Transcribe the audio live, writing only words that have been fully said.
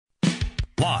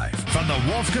Live from the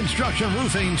Wolf Construction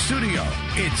Roofing Studio,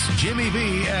 it's Jimmy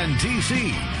B and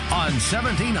TC on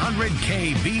 1700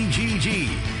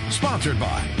 KBGG. Sponsored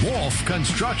by Wolf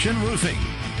Construction Roofing.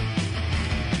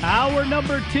 Hour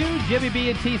number 2, Jimmy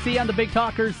B and TC on the Big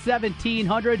Talkers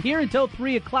 1700. Here until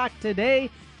 3 o'clock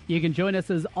today. You can join us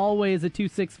as always at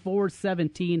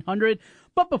 264-1700.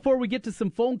 But before we get to some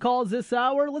phone calls this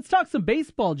hour, let's talk some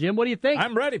baseball, Jim. What do you think?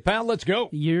 I'm ready, pal. Let's go.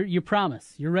 You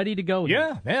promise. You're ready to go.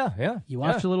 Yeah. You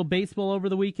watched a little baseball over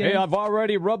the weekend? Hey, I've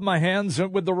already rubbed my hands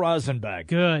with the rosin bag.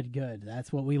 Good.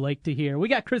 That's what we like to hear. We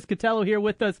got Chris Cotello here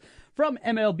with us from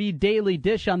MLB Daily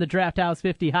Dish on the Draft House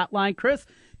 50 hotline. Chris,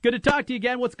 good to talk to you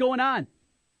again. What's going on?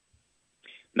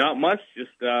 Not much.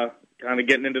 Just kind of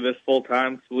getting into this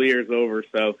full-time. School year's over,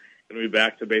 so going to be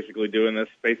back to basically doing this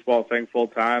baseball thing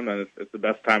full-time, and it's the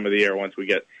best time of the year once we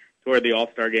get toward the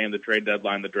All-Star game, the trade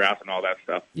deadline, the draft, and all that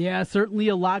stuff. Yeah, certainly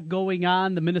a lot going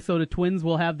on. The Minnesota Twins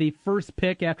will have the first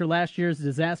pick after last year's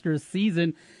disastrous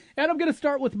season. And I'm going to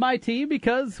start with my team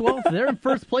because, well, they're in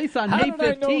first place on May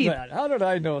 15th. How did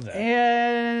I know that?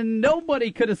 And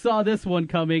nobody could have saw this one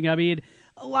coming. I mean,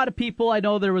 a lot of people, I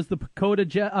know there was the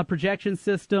PECOTA projection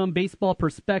system, Baseball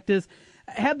Prospectus,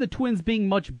 had the Twins being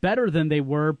much better than they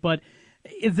were, but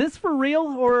is this for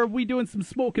real, or are we doing some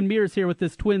smoke and mirrors here with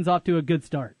this Twins off to a good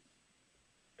start?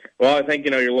 Well, I think,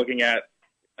 you're looking at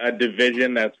a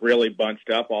division that's really bunched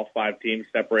up, all 5 teams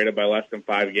separated by less than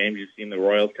 5 games. You've seen the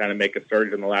Royals kind of make a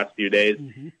surge in the last few days.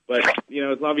 Mm-hmm. But,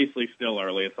 it's obviously still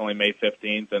early. It's only May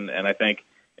 15th, and I think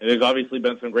there's obviously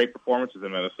been some great performances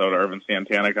in Minnesota. Irvin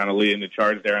Santana kind of leading the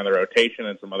charge there in the rotation,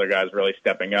 and some other guys really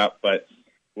stepping up. But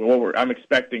I'm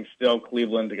expecting still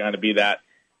Cleveland to kind of be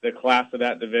the class of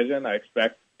that division. I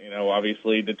expect,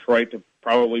 obviously Detroit to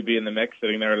probably be in the mix,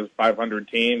 sitting there as a 500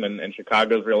 team, and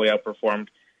Chicago's really outperformed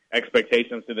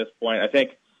expectations to this point. I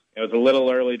think it was a little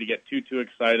early to get too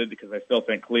excited because I still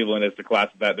think Cleveland is the class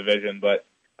of that division. But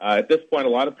at this point, a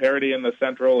lot of parity in the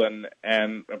Central and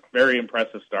a very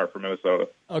impressive start for Minnesota.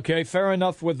 Okay, fair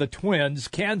enough with the Twins.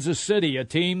 Kansas City, a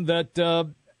team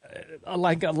that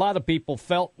like a lot of people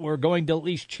felt were going to at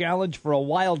least challenge for a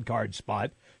wild card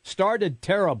spot. Started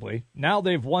terribly. Now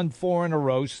they've won 4 in a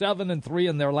row, 7-3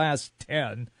 in their last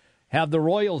 10. Have the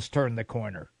Royals turned the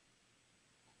corner?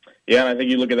 Yeah, and I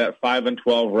think you look at that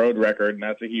 5-12 road record, and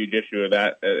that's a huge issue of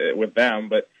that with them.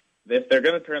 But if they're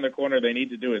going to turn the corner, they need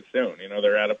to do it soon.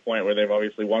 They're at a point where they've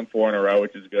obviously won 4 in a row,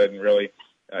 which is good, and really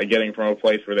getting from a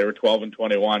place where they were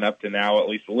 12-21 up to now at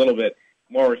least a little bit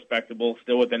more respectable,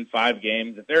 still within 5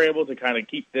 games. If they're able to kind of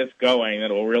keep this going,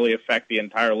 it will really affect the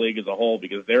entire league as a whole,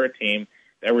 because they're a team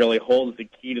that really holds the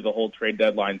key to the whole trade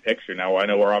deadline picture. Now, I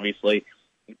know we're obviously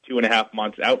 2.5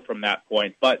 months out from that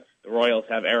point, but the Royals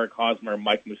have Eric Hosmer,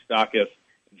 Mike Moustakas,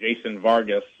 Jason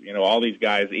Vargas, all these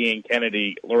guys, Ian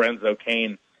Kennedy, Lorenzo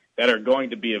Cain, that are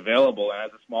going to be available. And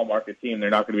as a small market team, they're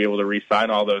not going to be able to re-sign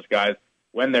all those guys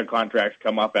when their contracts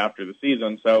come up after the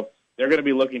season. So they're going to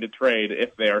be looking to trade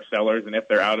if they are sellers and if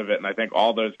they're out of it. And I think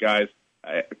all those guys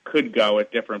could go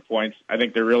at different points. I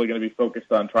think they're really going to be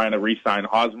focused on trying to re-sign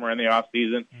Hosmer in the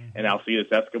offseason and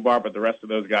Alcides Escobar, but the rest of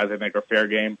those guys I think are fair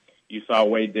game. You saw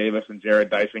Wade Davis and Jared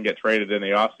Dyson get traded in the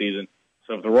offseason.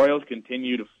 So if the Royals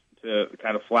continue to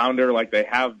kind of flounder like they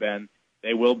have been,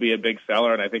 they will be a big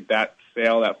seller, and I think that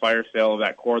fire sale of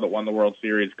that core that won the World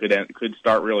Series could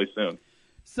start really soon.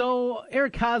 So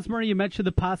Eric Hosmer, you mentioned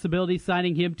the possibility of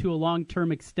signing him to a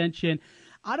long-term extension.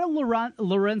 Out of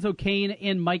Lorenzo Cain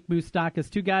and Mike Moustakas,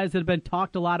 2 guys that have been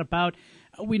talked a lot about.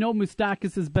 We know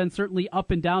Moustakas has been certainly up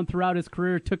and down throughout his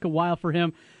career. It took a while for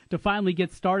him to finally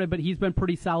get started, but he's been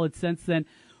pretty solid since then.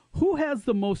 Who has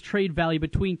the most trade value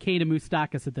between Cain and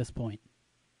Moustakas at this point?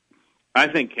 I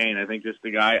think Cain. I think just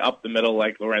a guy up the middle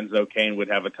like Lorenzo Cain would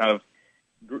have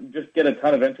get a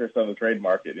ton of interest on the trade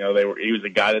market. He was a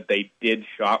guy that they did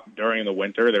shop during the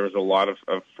winter. There was a lot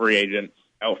of free agent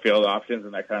outfield options,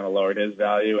 and that kind of lowered his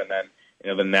value. And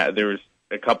then, there was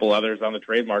a couple others on the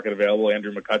trade market available.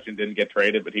 Andrew McCutchen didn't get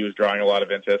traded, but he was drawing a lot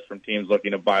of interest from teams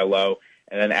looking to buy low.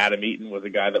 And then Adam Eaton was a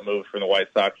guy that moved from the White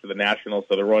Sox to the Nationals,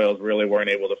 so the Royals really weren't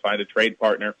able to find a trade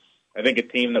partner. I think a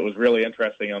team that was really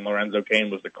interesting on Lorenzo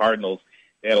Cain was the Cardinals.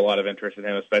 They had a lot of interest in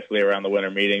him, especially around the winter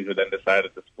meetings, but then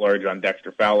decided to splurge on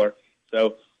Dexter Fowler.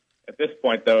 So at this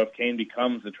point, though, if Cain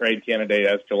becomes the trade candidate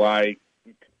as July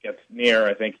gets near,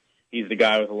 I think he's the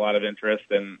guy with a lot of interest,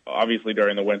 and obviously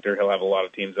during the winter he'll have a lot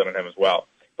of teams on him as well.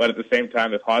 But at the same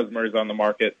time, if Hosmer is on the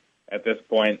market at this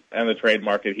point and the trade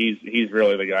market, he's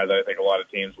really the guy that I think a lot of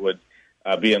teams would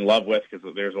be in love with, because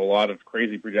there's a lot of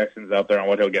crazy projections out there on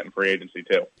what he'll get in free agency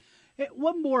too. Hey,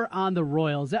 one more on the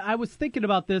Royals. I was thinking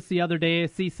about this the other day. I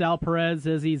see Sal Perez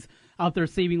as he's out there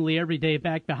seemingly every day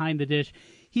back behind the dish.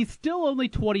 He's still only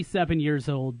 27 years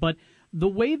old, but the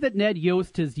way that Ned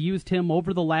Yost has used him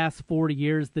over the last 40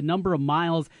 years, the number of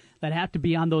miles that have to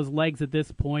be on those legs at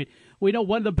this point, we know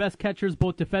one of the best catchers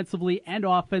both defensively and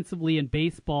offensively in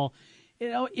baseball. You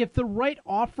know, if the right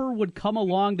offer would come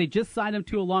along, they just signed him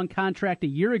to a long contract a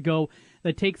year ago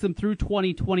that takes him through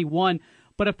 2021.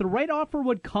 But if the right offer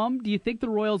would come, do you think the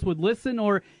Royals would listen,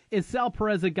 or is Sal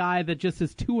Perez a guy that just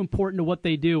is too important to what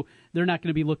they do? They're not going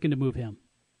to be looking to move him.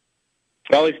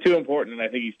 Well, he's too important, and I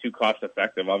think he's too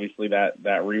cost-effective. Obviously, that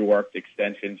reworked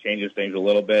extension changes things a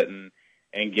little bit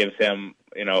and gives him,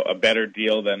 a better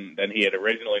deal than he had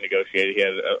originally negotiated. He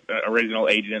had an original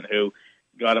agent who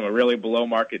got him a really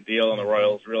below-market deal, and the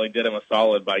Royals really did him a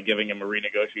solid by giving him a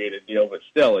renegotiated deal. But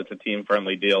still, it's a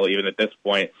team-friendly deal even at this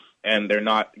point, and they're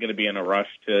not going to be in a rush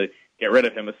to get rid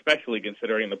of him, especially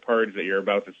considering the purge that you're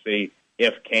about to see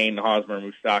if Kane, Hosmer,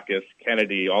 Moustakas,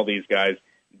 Kennedy, all these guys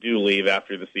do leave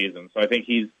after the season. So I think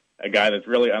he's a guy that's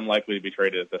really unlikely to be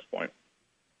traded at this point.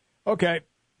 Okay.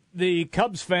 The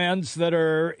Cubs fans that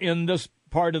are in this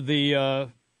part of the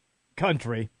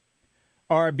country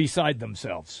are beside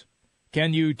themselves.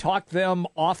 Can you talk them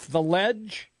off the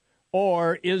ledge,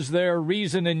 or is there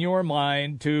reason in your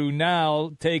mind to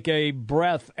now take a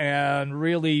breath and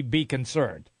really be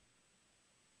concerned?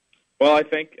 Well, I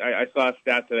think I saw a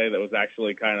stat today that was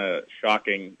actually kind of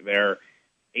shocking. They're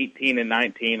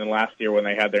 18-19, and last year when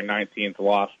they had their 19th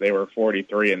loss, they were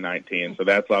 43-19. So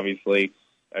that's obviously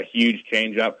a huge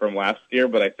change up from last year.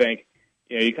 But I think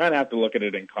you kind of have to look at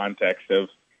it in context of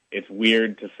it's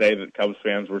weird to say that Cubs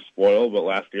fans were spoiled, but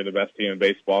last year the best team in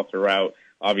baseball throughout,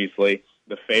 obviously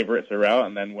the favorites are out,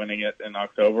 and then winning it in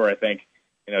October. I think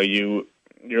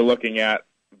you're looking at,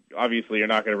 obviously you're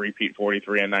not going to repeat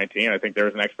 43-19. I think there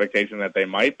was an expectation that they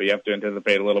might, but you have to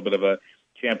anticipate a little bit of a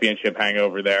championship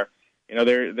hangover there.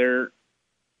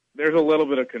 There's a little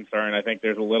bit of concern. I think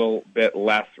there's a little bit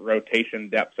less rotation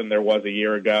depth than there was a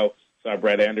year ago. Saw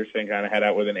Brett Anderson kind of head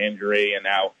out with an injury, and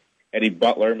now Eddie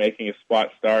Butler making a spot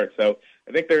start. So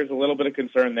I think there's a little bit of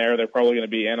concern there. They're probably going to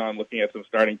be in on looking at some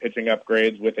starting pitching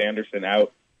upgrades with Anderson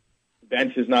out.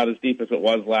 Bench is not as deep as it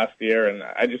was last year, and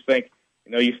I just think,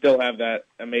 you still have that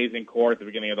amazing core at the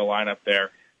beginning of the lineup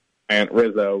there, and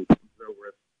Rizzo,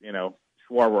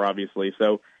 Schwarber, obviously.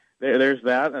 So there's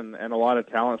that, and a lot of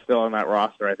talent still on that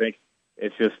roster. I think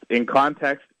it's just, in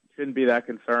context, shouldn't be that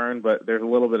concerned, but there's a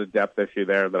little bit of depth issue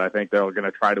there that I think they're going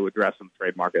to try to address in the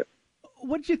trade market.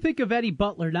 What did you think of Eddie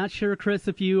Butler? Not sure, Chris,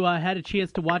 if you had a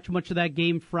chance to watch much of that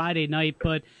game Friday night,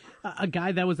 but a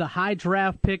guy that was a high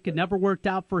draft pick. It never worked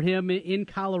out for him in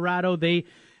Colorado. They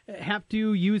have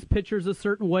to use pitchers a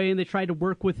certain way, and they tried to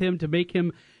work with him to make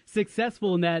him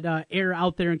successful in that era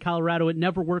out there in Colorado. It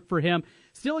never worked for him.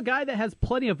 Still a guy that has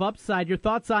plenty of upside. Your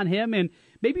thoughts on him and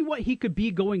maybe what he could be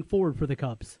going forward for the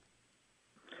Cubs?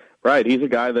 Right. He's a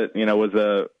guy that,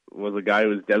 was a guy who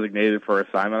was designated for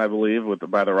assignment, I believe,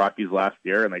 by the Rockies last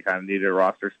year, and they kind of needed a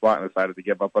roster spot and decided to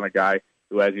give up on a guy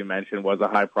who, as you mentioned, was a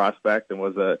high prospect and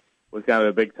was kind of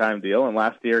a big-time deal. And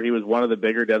last year he was one of the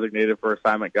bigger designated for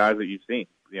assignment guys that you've seen.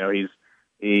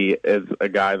 He is a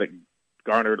guy that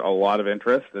garnered a lot of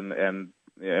interest and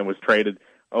was traded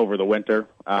over the winter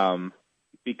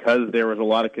because there was a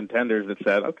lot of contenders that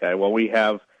said, okay, well, we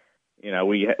have,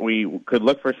 we could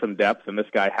look for some depth, and this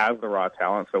guy has the raw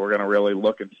talent, so we're going to really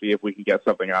look and see if we can get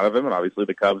something out of him. And obviously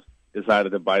the Cubs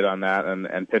decided to bite on that and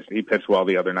he pitched well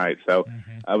the other night. So,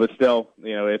 but still,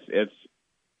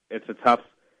 it's a tough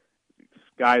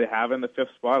guy to have in the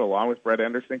fifth spot along with Brett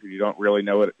Anderson because you don't really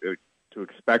know what to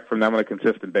expect from them on a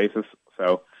consistent basis.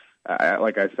 So,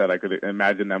 like I said, I could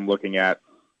imagine them looking at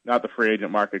not the free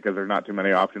agent market because there's not too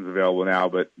many options available now,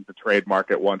 but the trade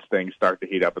market once things start to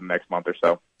heat up in the next month or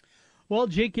so. Well,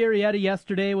 Jake Arrieta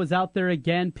yesterday was out there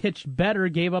again, pitched better,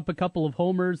 gave up a couple of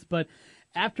homers, but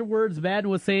afterwards Madden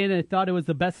was saying I thought it was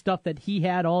the best stuff that he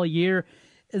had all year.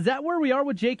 Is that where we are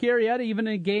with Jake Arrieta, even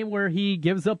in a game where he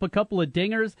gives up a couple of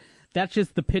dingers? That's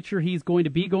just the pitcher he's going to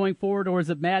be going forward, or is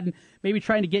it Madden maybe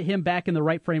trying to get him back in the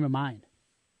right frame of mind?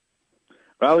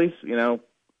 Well, he's,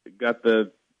 got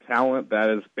the talent that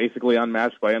is basically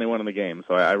unmatched by anyone in the game.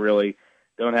 So I really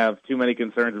don't have too many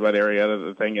concerns about Arrieta.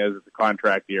 The thing is, it's a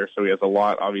contract year, so he has a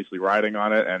lot obviously riding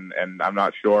on it, and I'm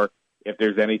not sure if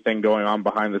there's anything going on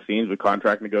behind the scenes with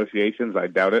contract negotiations. I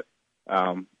doubt it.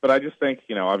 But I just think,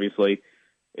 obviously,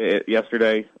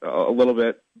 yesterday a little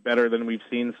bit better than we've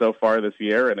seen so far this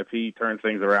year, and if he turns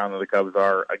things around, then the Cubs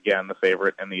are again the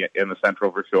favorite in the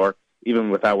Central for sure,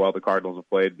 even with how well the Cardinals have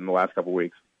played in the last couple of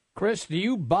weeks. Chris, do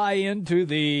you buy into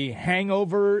the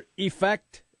hangover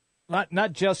effect?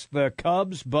 Not just the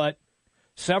Cubs, but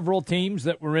several teams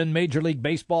that were in Major League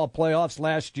Baseball playoffs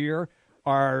last year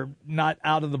are not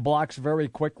out of the blocks very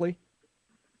quickly?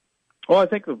 Well, I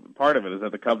think part of it is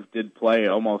that the Cubs did play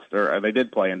they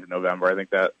did play into November. I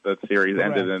think that series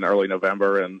ended in early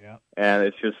November, and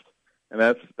it's just, and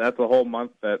that's a whole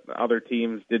month that other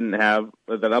teams didn't have,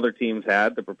 that other teams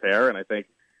had to prepare. And I think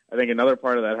another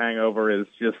part of that hangover is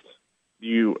just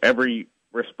every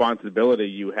responsibility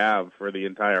you have for the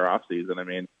entire offseason. I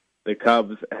mean, the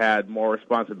Cubs had more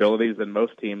responsibilities than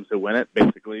most teams who win it,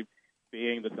 basically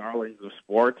being the darlings of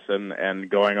sports and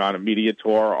going on a media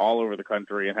tour all over the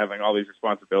country and having all these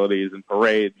responsibilities and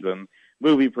parades and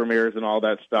movie premieres and all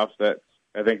that stuff. That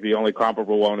I think the only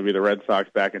comparable one would be the Red Sox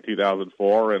back in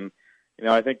 2004. And,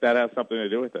 I think that has something to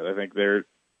do with it. I think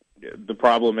the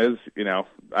problem is,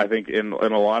 I think in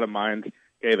a lot of minds,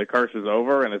 okay, the curse is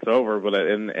over and it's over, but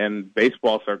in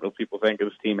baseball circles, people think this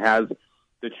team has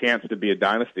the chance to be a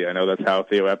dynasty. I know that's how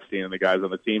Theo Epstein and the guys on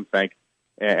the team think,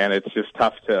 and it's just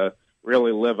tough to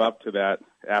really live up to that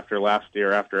after last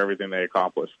year, after everything they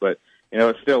accomplished. But,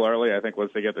 it's still early. I think once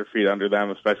they get their feet under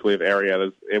them, especially if Arrieta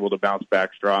is able to bounce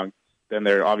back strong, then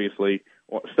they're obviously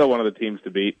still one of the teams to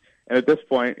beat. And at this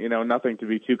point, nothing to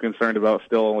be too concerned about.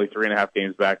 Still only 3.5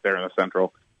 games back there in the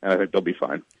Central, and I think they'll be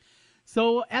fine.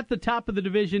 So at the top of the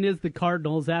division is the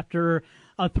Cardinals after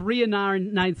a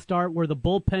 3-9 start where the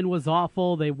bullpen was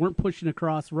awful. They weren't pushing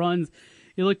across runs.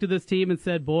 You looked at this team and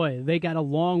said, boy, they got a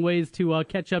long ways to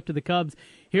catch up to the Cubs.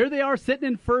 Here they are sitting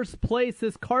in first place.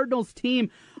 This Cardinals team,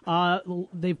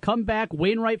 they've come back.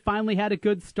 Wainwright finally had a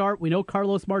good start. We know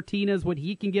Carlos Martinez, what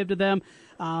he can give to them.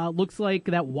 Looks like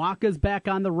that Wacha's back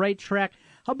on the right track.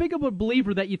 How big of a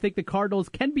believer that you think the Cardinals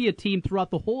can be a team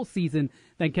throughout the whole season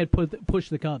that can push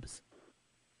the Cubs?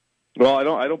 Well, I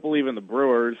don't believe in the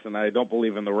Brewers, and I don't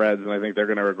believe in the Reds, and I think they're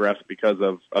going to regress because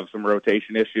of some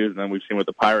rotation issues, and then we've seen what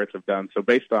the Pirates have done. So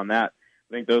based on that,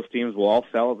 I think those teams will all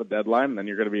sell at the deadline, and then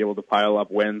you're going to be able to pile up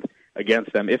wins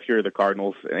against them if you're the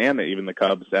Cardinals and even the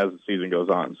Cubs as the season goes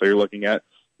on. So you're looking at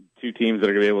two teams that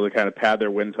are going to be able to kind of pad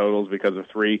their win totals because of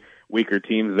three weaker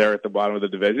teams there at the bottom of the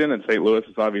division, and St. Louis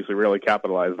has obviously really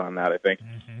capitalized on that. I think,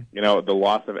 the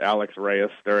loss of Alex Reyes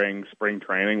during spring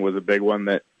training was a big one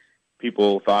that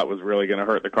people thought was really going to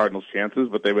hurt the Cardinals' chances,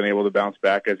 but they've been able to bounce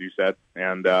back, as you said,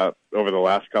 and over the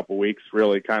last couple weeks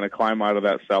really kind of climb out of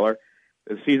that cellar.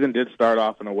 The season did start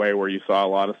off in a way where you saw a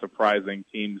lot of surprising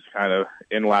teams kind of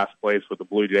in last place with the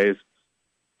Blue Jays,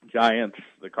 Giants,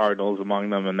 the Cardinals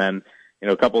among them, and then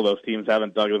a couple of those teams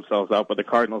haven't dug themselves out, but the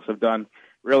Cardinals have done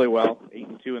really well,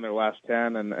 8-2 in their last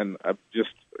 10, and just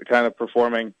kind of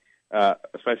performing,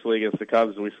 especially against the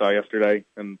Cubs we saw yesterday,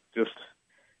 and just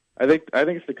I think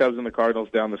it's the Cubs and the Cardinals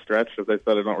down the stretch. As I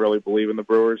said, I don't really believe in the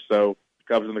Brewers, so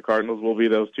the Cubs and the Cardinals will be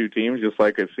those two teams, just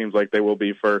like it seems like they will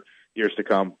be for years to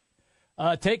come.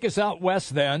 Take us out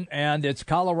west then, and it's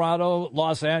Colorado,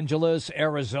 Los Angeles,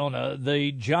 Arizona.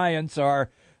 The Giants are,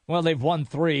 well, they've won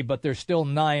 3, but they're still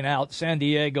 9 out. San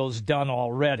Diego's done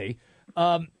already.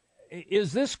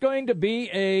 Is this going to be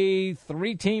a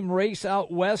 3-team race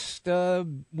out west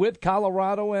with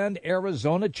Colorado and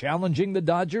Arizona challenging the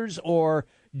Dodgers, or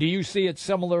do you see it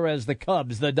similar as the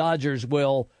Cubs? The Dodgers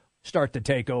will start to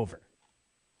take over.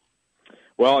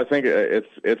 Well, I think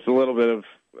it's a little bit of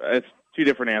it's two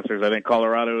different answers. I think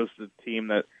Colorado is the team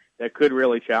that could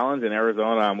really challenge, and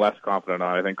Arizona I'm less confident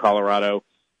on. I think Colorado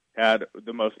had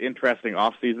the most interesting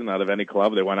offseason out of any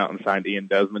club. They went out and signed Ian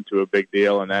Desmond to a big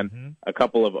deal, and then a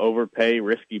couple of overpay,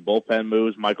 risky bullpen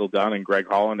moves, Michael Dunn and Greg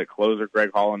Holland at closer. Greg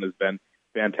Holland has been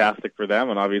fantastic for them,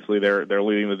 and obviously they're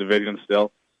leading the division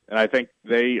still. And I think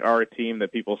they are a team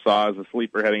that people saw as a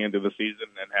sleeper heading into the season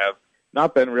and have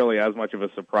not been really as much of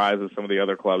a surprise as some of the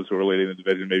other clubs who are leading the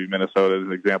division, maybe Minnesota as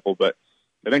an example. But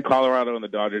I think Colorado and the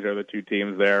Dodgers are the two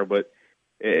teams there, but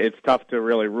it's tough to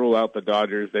really rule out the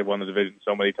Dodgers. They've won the division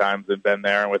so many times and been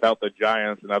there. And without the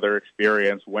Giants, another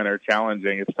experienced winner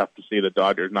challenging, it's tough to see the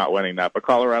Dodgers not winning that. But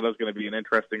Colorado's going to be an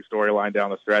interesting storyline down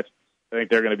the stretch. I think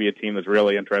they're going to be a team that's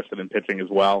really interested in pitching as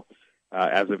well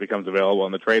as it becomes available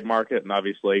in the trade market. And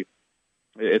obviously,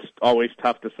 it's always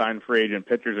tough to sign free agent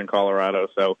pitchers in Colorado,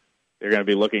 so they're going to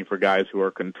be looking for guys who are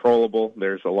controllable.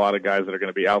 There's a lot of guys that are going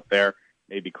to be out there,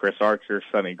 maybe Chris Archer,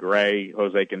 Sonny Gray,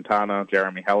 Jose Quintana,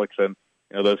 Jeremy Hellickson.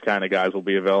 Those kind of guys will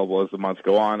be available as the months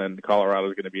go on, and Colorado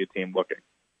is going to be a team looking.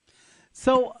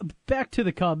 So back to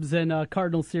the Cubs and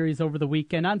Cardinals series over the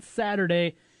weekend. On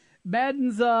Saturday,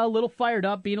 Madden's a little fired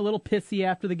up, being a little pissy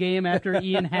after the game after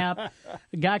Ian Happ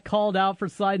got called out for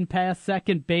sliding past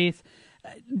second base.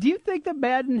 Do you think that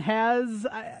Madden has,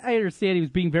 I understand he was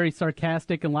being very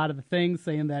sarcastic in a lot of the things,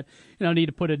 saying that, need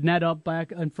to put a net up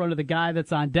back in front of the guy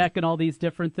that's on deck and all these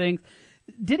different things.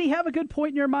 Did he have a good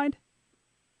point in your mind?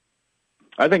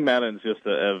 I think Madden's just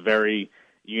a very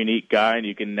unique guy, and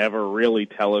you can never really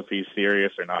tell if he's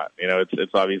serious or not. You know,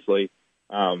 it's obviously.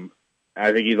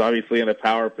 I think he's obviously in a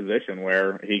power position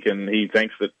where he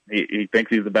thinks that he thinks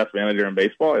he's the best manager in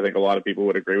baseball. I think a lot of people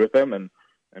would agree with him, and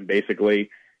basically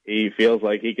he feels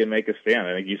like he can make a stand.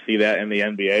 I think you see that in the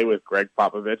NBA with Greg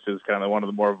Popovich, who's kind of one of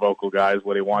the more vocal guys,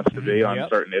 what he wants to be on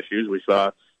certain issues. We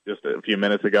saw just a few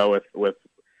minutes ago with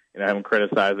him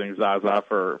criticizing Zaza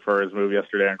for his move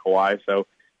yesterday on Kawhi. So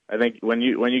I think when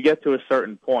you get to a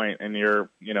certain point and you're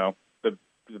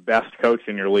the best coach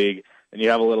in your league, and you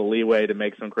have a little leeway to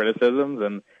make some criticisms,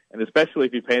 and especially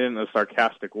if you paint it in a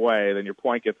sarcastic way, then your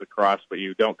point gets across, but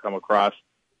you don't come across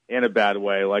in a bad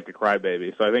way like a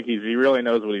crybaby. So I think he really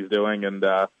knows what he's doing, and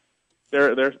there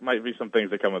might be some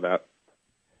things that come with that.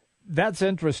 That's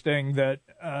interesting that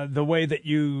the way that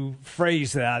you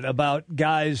phrase that about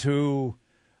guys who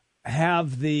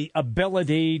have the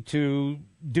ability to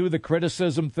do the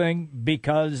criticism thing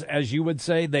because, as you would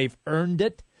say, they've earned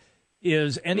it.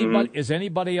 Is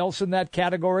anybody else in that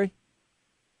category?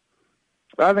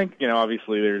 I think,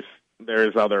 obviously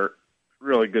there's other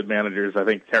really good managers. I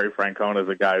think Terry Francona is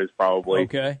a guy who's probably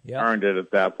earned it at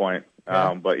that point.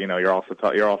 Yeah. But you're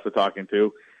also talking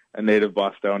to a native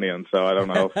Bostonian, so I don't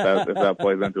know if that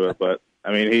plays into it. But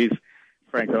I mean,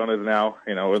 Francona is now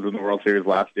was in the World Series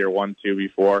last year, 1-2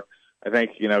 before. I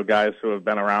think guys who have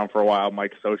been around for a while,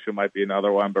 Mike Scioscia might be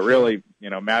another one, but really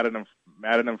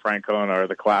Madden and Francona are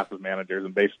the class of managers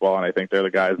in baseball, and I think they're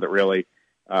the guys that really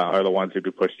are the ones who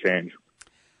could push change.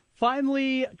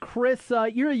 Finally, Chris,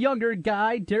 you're a younger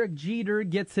guy. Derek Jeter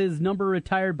gets his number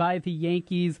retired by the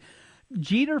Yankees.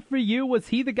 Jeter, for you, was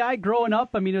he the guy growing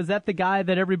up? I mean, was that the guy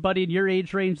that everybody in your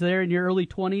age range there in your early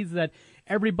 20s that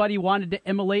everybody wanted to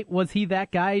emulate? Was he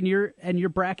that guy in your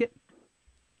bracket?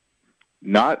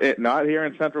 Not here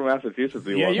in Central Massachusetts.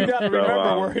 You got to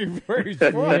remember where he's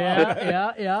from.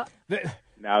 Yeah.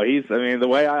 Now the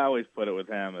way I always put it with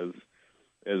him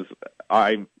is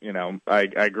I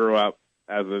grew up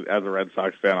as a Red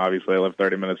Sox fan. Obviously, I live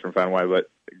 30 minutes from Fenway, but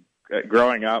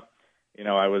growing up,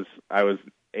 I was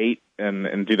 8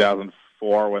 in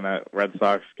 2004 when that Red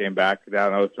Sox came back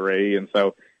down in 03, and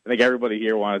so I think everybody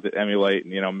here wanted to emulate,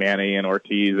 Manny and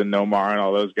Ortiz and Nomar and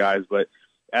all those guys, but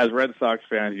as Red Sox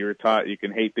fans, you were taught you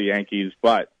can hate the Yankees,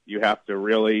 but you have to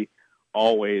really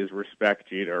always respect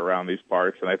Jeter around these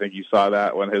parts. And I think you saw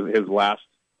that when his last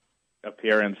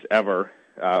appearance ever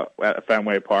at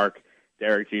Fenway Park,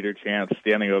 Derek Jeter chants,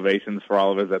 standing ovations for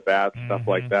all of his at-bats, stuff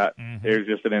like that. There's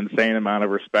just an insane amount of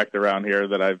respect around here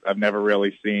that I've never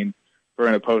really seen for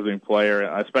an opposing player,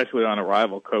 especially on a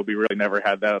rival. Kobe really never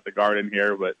had that at the Garden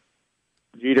here, but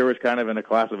Jeter was kind of in a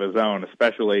class of his own,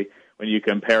 especially when you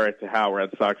compare it to how Red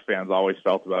Sox fans always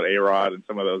felt about A-Rod and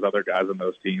some of those other guys on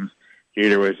those teams.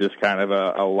 Jeter was just kind of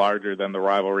a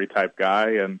larger-than-the-rivalry type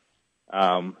guy, and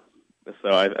so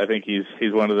I think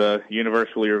he's one of the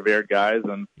universally revered guys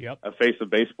and a face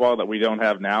of baseball that we don't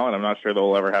have now, and I'm not sure that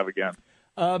we'll ever have again.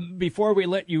 Before we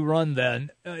let you run then,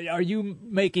 are you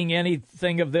making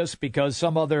anything of this because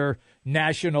some other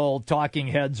national talking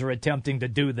heads are attempting to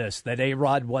do this, that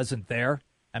A-Rod wasn't there?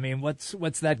 I mean,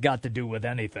 what's that got to do with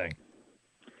anything?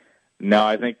 No,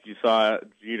 I think you saw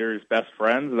Jeter's best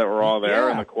friends that were all there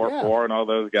in the Core Four and all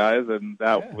those guys, and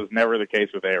that was never the case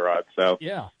with A-Rod. So,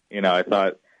 I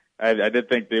thought I did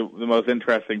think the most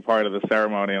interesting part of the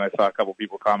ceremony, and I saw a couple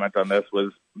people comment on this,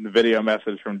 was the video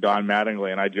message from Don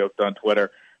Mattingly, and I joked on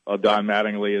Twitter, well, Don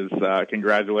Mattingly is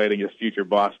congratulating his future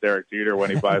boss, Derek Jeter,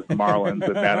 when he buys the Marlins,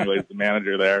 and Mattingly's the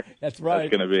manager there. That's right.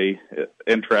 It's going to be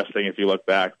interesting if you look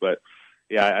back, but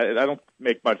I don't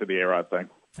make much of the A-Rod thing.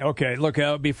 Okay, look,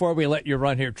 before we let you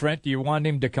run here, Trent, do you want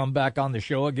him to come back on the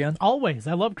show again? Always.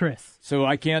 I love Chris. So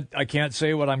I can't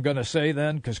say what I'm going to say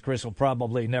then, because Chris will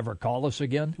probably never call us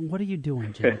again? What are you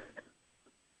doing, Jim?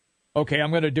 Okay,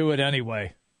 I'm going to do it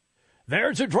anyway.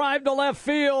 There's a drive to left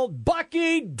field.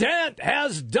 Bucky Dent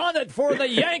has done it for the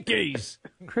Yankees.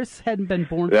 Chris hadn't been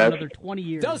born for another 20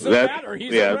 years. Doesn't matter.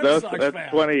 He's a Red Sox fan.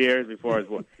 That's 20 years before I was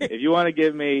born. If you want to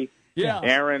give me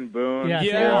Aaron Boone,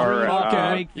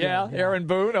 Aaron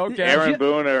Boone, okay. Aaron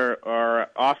Boone or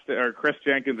Austin or Chris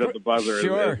Jenkins at the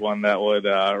buzzer is one that would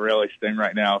really sting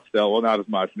right now. Still, well, not as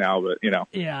much now, but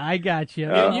Yeah, I got you.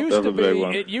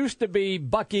 It used to be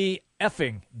Bucky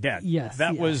effing Dent. Yes,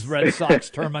 that was Red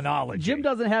Sox terminology. Jim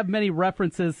doesn't have many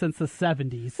references since the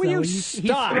 70s. So Will you he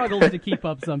stop? struggles to keep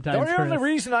up sometimes. The only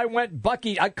reason I went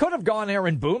Bucky, I could have gone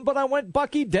Aaron Boone, but I went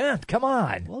Bucky Dent. Come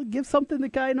on. Well, give something the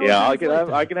guy knows. Yeah, I can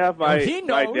have my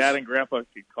dad and grandpa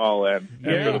call in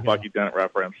for the Bucky Dent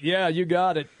reference. Yeah, you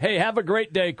got it. Hey, have a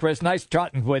great day, Chris. Nice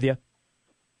chatting with you.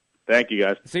 Thank you,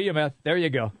 guys. See you, man. There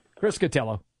you go. Chris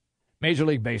Cotillo. Major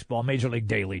League Baseball, Major League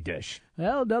Daily Dish.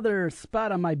 Well, another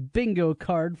spot on my bingo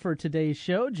card for today's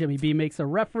show. Jimmy B makes a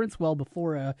reference well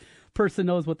before a person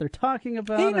knows what they're talking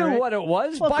about. He knew what it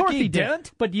was. Well, Bucky of course he Dent.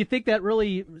 did. But do you think that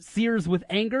really sears with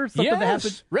anger? Something that happened?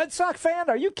 Yes. Red Sox fan?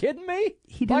 Are you kidding me?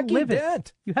 He didn't Bucky live Dent.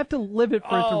 it. You have to live it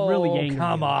for it to really anger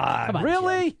come you. on. Come on,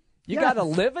 really? Jim. You Yes. got to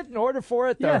live it in order for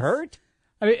it to Yes. hurt?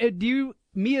 I mean,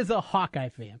 me as a Hawkeye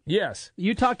fan, Yes.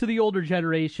 you talk to the older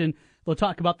generation, they'll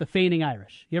talk about the feigning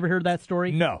Irish. You ever heard that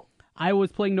story? No. Iowa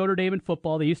was playing Notre Dame in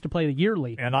football. They used to play the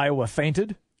yearly. And Iowa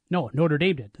fainted? No, Notre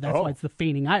Dame did. That's Oh. why it's the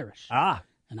feigning Irish. Ah.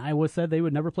 And Iowa said they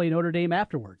would never play Notre Dame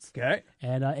afterwards. Okay.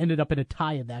 And ended up in a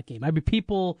tie in that game. I mean,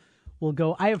 people will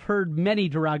go, I have heard many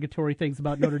derogatory things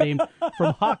about Notre Dame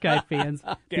from Hawkeye fans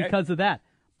because of that.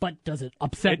 But does it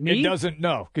upset me? It doesn't,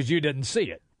 no, because you didn't see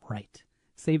it. Right.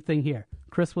 Same thing here.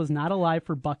 Chris was not alive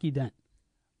for Bucky Dent.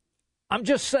 I'm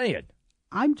just saying.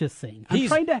 I'm just saying. I'm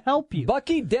trying to help you.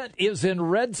 Bucky Dent is in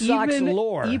Red Sox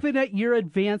lore. Even at your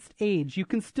advanced age, you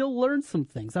can still learn some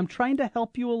things. I'm trying to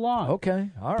help you along. Okay,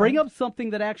 all right. Bring up something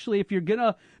that actually, if you're going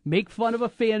to make fun of a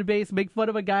fan base, make fun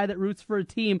of a guy that roots for a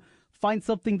team, find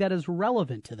something that is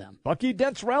relevant to them. Bucky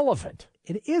Dent's relevant.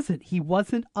 It isn't. He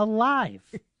wasn't alive.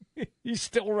 He's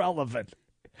still relevant.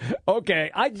 Okay,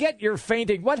 I get your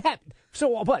fainting. What happened? So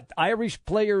what? Irish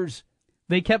players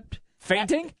They kept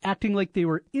fainting? acting like they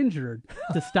were injured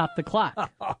to stop the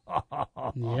clock.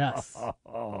 Yes.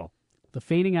 The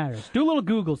fainting Irish. Do a little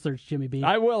Google search, Jimmy B.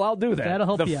 I will. I'll do that. That'll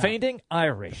help the you out. fainting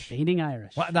Irish. Fainting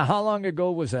Irish. Now, how long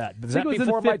ago was that? Was I think that it was in the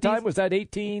before my 50s. time? Was that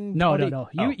 18? No. 20? Oh.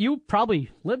 You probably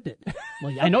lived it.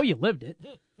 Well, I know you lived it.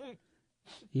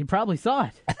 You probably saw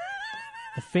it.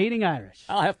 The Fading Irish.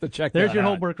 I'll have to check There's that your out.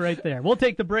 homework right there. We'll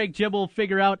take the break. Jim will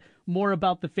figure out more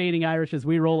about the Fading Irish as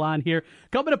we roll on here.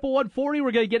 Coming up at 1:40,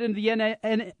 we're going to get into the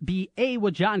NBA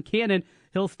with John Cannon.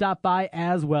 He'll stop by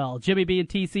as well. Jimmy B and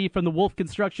TC from the Wolf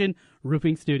Construction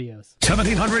Roofing Studios.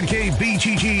 1700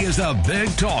 KBGG is the big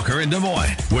talker in Des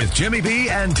Moines with Jimmy B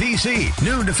and TC.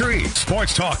 Noon to 3.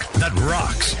 Sports talk that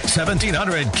rocks.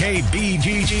 1700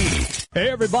 KBGG. Hey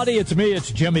everybody, it's me,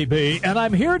 it's Jimmy B, and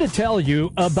I'm here to tell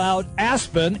you about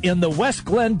Aspen in the West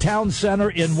Glen Town Center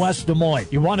in West Des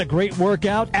Moines. You want a great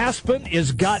workout? Aspen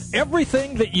has got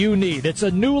everything that you need. It's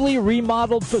a newly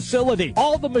remodeled facility.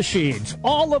 All the machines,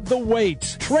 all of the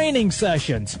weights, training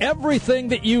sessions, everything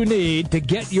that you need to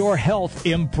get your health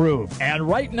improved. And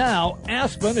right now,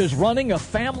 Aspen is running a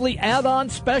family add-on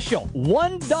special.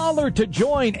 $1 to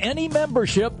join any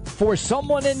membership for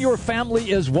someone in your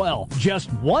family as well. Just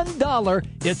 $1.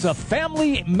 It's a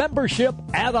family membership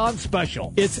add-on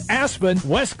special. It's Aspen,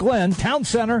 West Glen, Town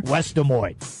Center, West Des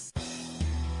Moines.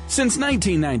 Since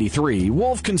 1993,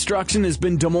 Wolf Construction has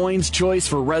been Des Moines' choice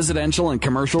for residential and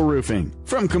commercial roofing.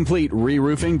 From complete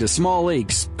re-roofing to small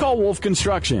leaks, call Wolf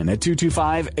Construction at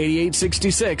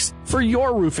 225-8866 for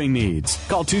your roofing needs.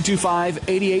 Call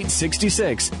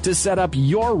 225-8866 to set up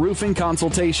your roofing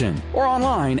consultation or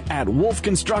online at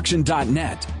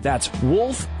wolfconstruction.net. That's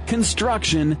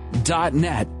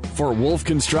wolfconstruction.net for Wolf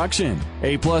Construction.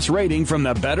 A+ rating from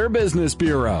the Better Business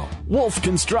Bureau.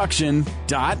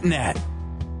 wolfconstruction.net.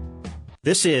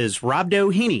 This is Rob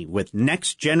Doheny with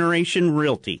Next Generation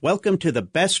Realty. Welcome to the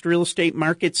best real estate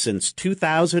market since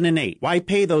 2008. Why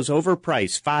pay those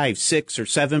overpriced 5, 6, or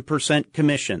 7%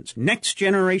 commissions? Next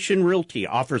Generation Realty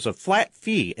offers a flat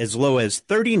fee as low as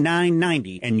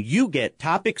 $39.90, and you get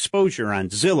top exposure on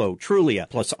Zillow, Trulia,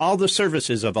 plus all the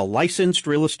services of a licensed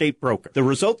real estate broker. The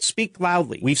results speak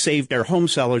loudly. We've saved our home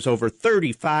sellers over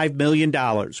 $35 million.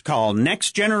 Call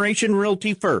Next Generation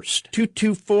Realty first.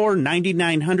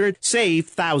 224-9900. Save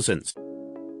thousands.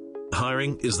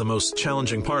 Hiring is the most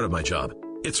challenging part of my job.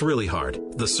 It's really hard.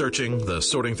 The searching, the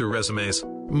sorting through resumes.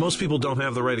 Most people don't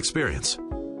have the right experience.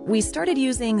 We started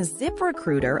using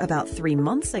ZipRecruiter about 3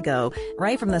 months ago.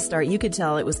 Right from the start, you could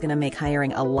tell it was going to make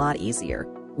hiring a lot easier.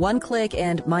 One click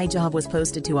and my job was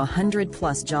posted to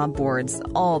 100+ job boards,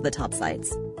 all the top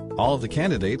sites. All of the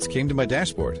candidates came to my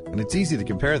dashboard, and it's easy to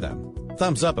compare them.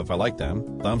 Thumbs up if I liked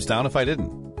them, thumbs down if I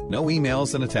didn't. No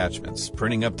emails and attachments,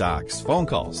 printing up docs, phone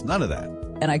calls, none of that.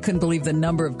 And I couldn't believe the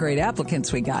number of great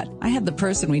applicants we got. I had the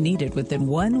person we needed within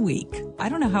 1 week. I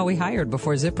don't know how we hired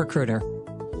before ZipRecruiter.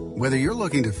 Whether you're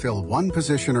looking to fill one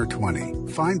position or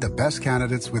 20, find the best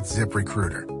candidates with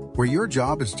ZipRecruiter, where your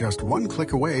job is just one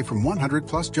click away from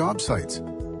 100+ job sites.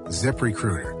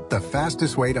 ZipRecruiter, the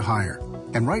fastest way to hire.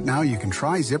 And right now you can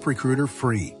try ZipRecruiter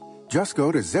free. Just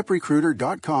go to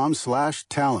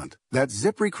ZipRecruiter.com/talent. That's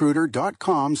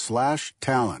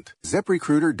ZipRecruiter.com/talent.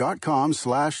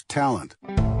 ZipRecruiter.com/talent.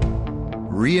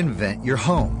 Reinvent your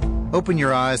home. Open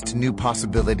your eyes to new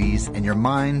possibilities and your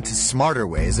mind to smarter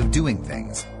ways of doing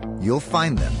things. You'll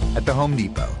find them at the Home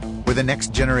Depot, where the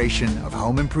next generation of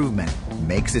home improvement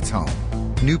makes its home.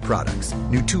 New products,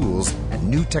 new tools, and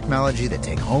new technology that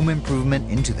take home improvement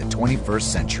into the 21st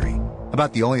century.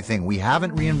 About the only thing we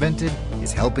haven't reinvented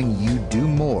is helping you do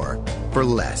more for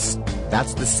less.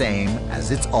 That's the same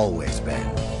as it's always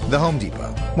been. The Home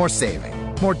Depot. More saving,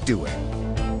 more doing.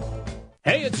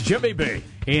 Hey, it's Jimmy B.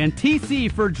 And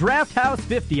TC for Draft House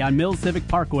 50 on Mills Civic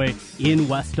Parkway in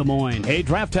West Des Moines. Hey,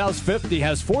 Draft House 50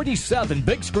 has 47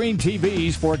 big screen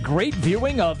TVs for great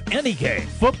viewing of any game.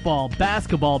 Football,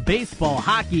 basketball, baseball,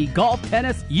 hockey, golf,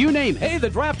 tennis, you name it. Hey,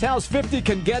 the Draft House 50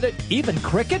 can get it, even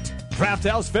cricket. Draft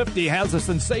House 50 has a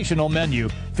sensational menu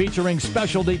featuring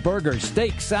specialty burgers,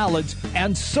 steak, salads,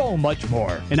 and so much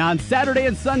more. And on Saturday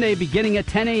and Sunday, beginning at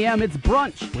 10 a.m., it's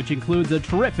brunch, which includes a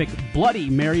terrific Bloody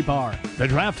Mary bar. The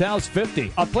Draft House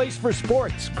 50, a place for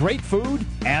sports, great food,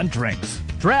 and drinks.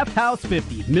 Draft House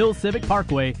 50, Mills Civic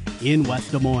Parkway in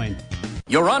West Des Moines.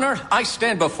 Your Honor, I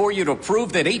stand before you to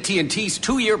prove that AT&T's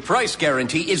 2-year price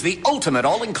guarantee is the ultimate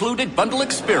all-included bundle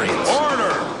experience.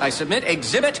 Order! I submit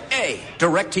Exhibit A,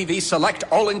 DirecTV Select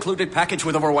all-included package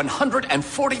with over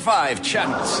 145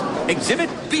 channels. Exhibit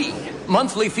B,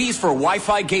 monthly fees for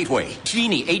Wi-Fi gateway,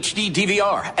 Genie HD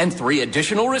DVR, and 3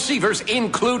 additional receivers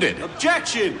included.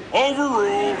 Objection!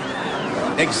 Overruled.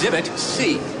 Exhibit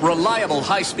C, reliable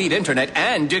high-speed internet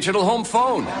and digital home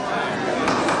phone.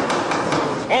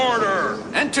 Order!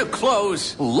 And to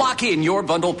close, lock in your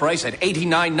bundle price at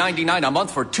 $89.99 a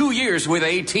month for 2 years with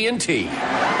AT&T.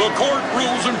 The court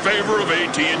rules in favor of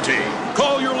AT&T.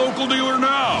 Call your local dealer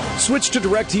now. Switch to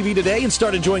DirecTV today and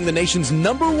start enjoying the nation's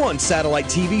 #1 satellite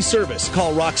TV service.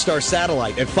 Call Rockstar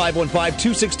Satellite at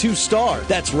 515-262-STAR.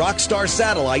 That's Rockstar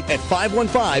Satellite at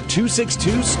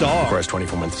 515-262-STAR. Requires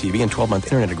 24-month TV and 12-month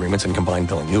internet agreements and combined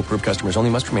billing. New approved customers only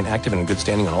must remain active and in good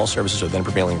standing on all services with then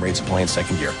prevailing rates apply in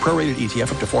second year. Prorated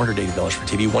ETF up to $480 for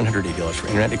TV, $180 for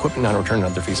internet, equipment non-return, and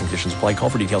other fees and conditions apply. Call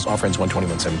for details. Offer ends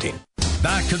 1/21/17.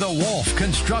 Back to the Wolf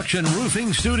Construction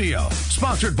Roofing Studio,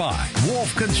 sponsored by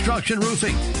Wolf Construction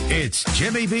Roofing. It's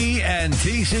Jimmy B and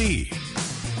TC.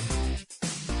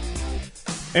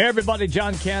 Hey everybody,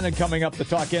 John Cannon coming up to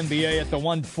talk NBA at the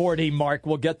 140 mark.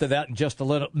 We'll get to that in just a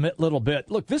little bit.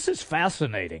 Look, this is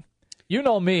fascinating. You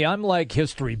know me, I'm like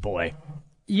history boy.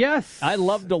 Yes. I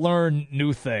love to learn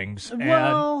new things.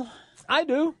 Well, I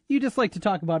do. You just like to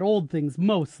talk about old things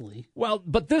mostly. Well,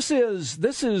 but this is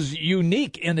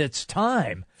unique in its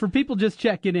time. For people just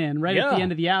checking in, right Yeah. at the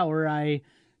end of the hour, I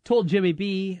told Jimmy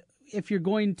B, if you're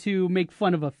going to make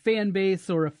fun of a fan base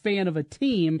or a fan of a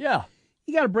team,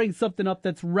 you got to bring something up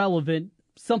that's relevant,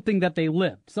 something that they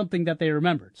lived, something that they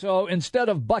remembered. So instead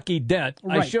of Bucky Dent,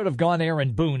 I Right. should have gone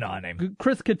Aaron Boone on him.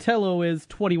 Chris Cotillo is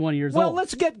 21 years old. Well,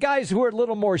 let's get guys who are a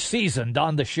little more seasoned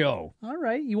on the show. All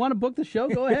right. You want to book the show?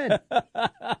 Go ahead.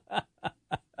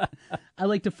 I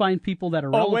like to find people that are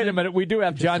relevant. Oh, wait a minute. We do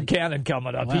have John Cannon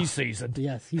coming up. Well, He's seasoned.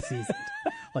 Yes, he's seasoned.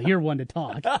 Well, you're one to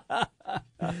talk.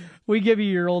 We give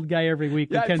you your old guy every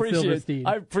week with Ken Silverstein.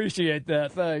 I appreciate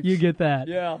that. Thanks. You get that.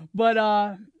 Yeah.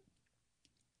 But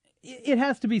it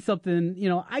has to be something,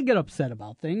 I get upset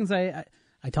about things. I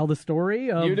tell the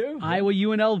story of You do? Iowa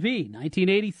UNLV,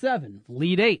 1987,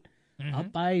 lead 8, Mm-hmm.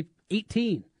 up by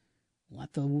 18.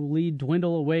 Let the lead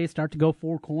dwindle away, start to go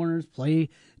four corners, play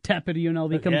tepid.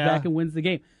 UNLV comes back and wins the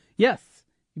game. Yes,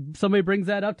 somebody brings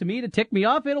that up to me to tick me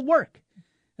off, it'll work.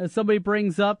 If somebody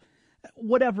brings up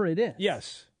whatever it is.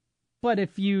 Yes. But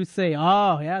if you say,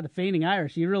 oh, yeah, the Feigning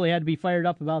Irish, you really had to be fired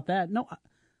up about that. No,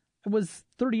 I was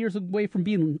 30 years away from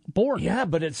being born. Yeah,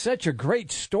 but it's such a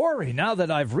great story now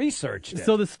that I've researched it.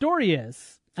 So the story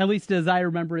is, at least as I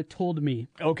remember it told to me.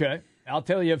 Okay. I'll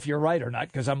tell you if you're right or not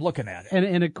because I'm looking at it.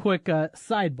 And a quick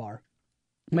sidebar.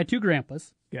 My two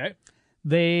grandpas, Okay.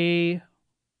 they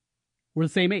were the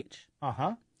same age.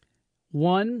 Uh-huh.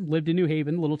 One lived in New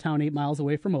Haven, little town 8 miles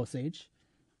away from Osage.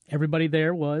 Everybody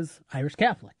there was Irish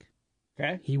Catholic.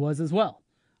 Okay. He was as well.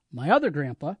 My other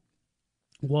grandpa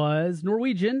was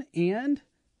Norwegian and,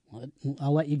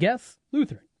 I'll let you guess,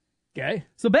 Lutheran. Okay.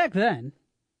 So back then,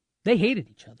 they hated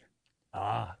each other.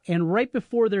 Ah. And right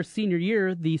before their senior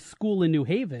year, the school in New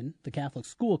Haven, the Catholic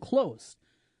school, closed.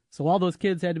 So all those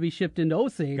kids had to be shipped into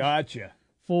Osage Gotcha.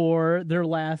 for their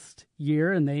last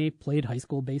year, and they played high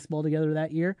school baseball together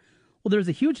that year. Well, there's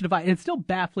a huge divide, and it's still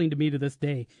baffling to me to this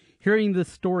day, hearing the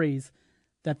stories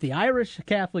that the Irish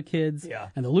Catholic kids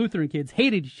and the Lutheran kids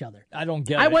hated each other. I don't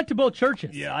get I it. went to both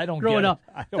churches. Yeah, I don't growing get up.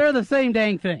 it. They're the same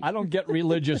dang thing. I don't get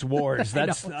religious wars.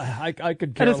 That's I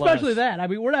could care And especially less. that. I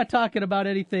mean, we're not talking about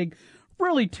anything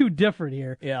really too different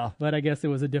here. Yeah. But I guess it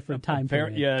was a different time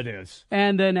period. Yeah, it is.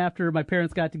 And then after my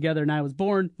parents got together and I was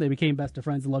born, they became best of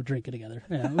friends and loved drinking together.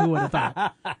 Yeah, who would have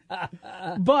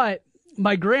thought? But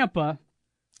my grandpa,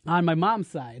 on my mom's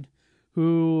side,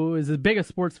 who is as big a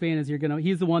sports fan as you're going to,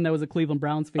 he's the one that was a Cleveland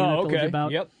Browns fan I told you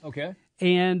about. Yep, okay.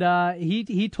 And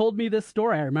he told me this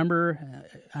story. I remember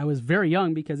I was very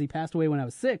young because he passed away when I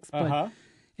was 6. But,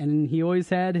 and he always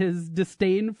had his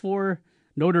disdain for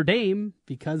Notre Dame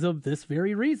because of this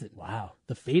very reason. Wow.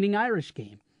 The Fainting Irish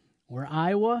game, where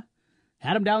Iowa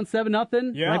had them down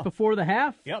 7-0 right before the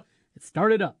half. Yep. It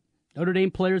started up. Notre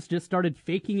Dame players just started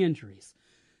faking injuries.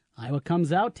 Iowa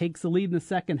comes out, takes the lead in the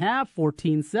second half,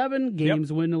 14-7. Game's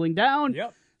dwindling down.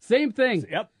 Yep. Same thing.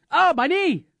 Yep. Oh, my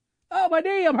knee. Oh, my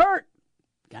knee. I'm hurt.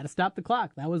 Got to stop the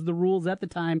clock. That was the rules at the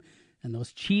time. And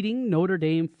those cheating Notre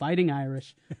Dame Fighting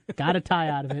Irish got a tie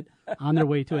out of it on their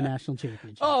way to a national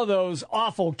championship. Oh, those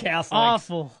awful Catholics.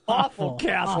 Awful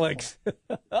Catholics.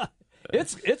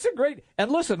 It's a great, and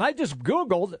listen, I just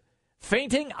Googled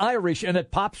Fainting Irish and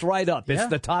it pops right up. It's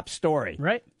the top story.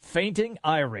 Right. Fainting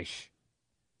Irish.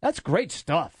 That's great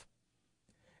stuff.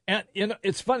 And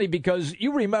it's funny because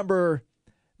you remember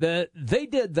that they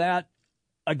did that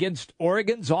against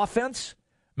Oregon's offense.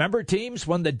 Remember teams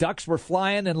when the Ducks were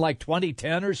flying in like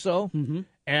 2010 or so? Mm-hmm.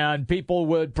 And people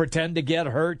would pretend to get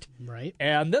hurt. Right.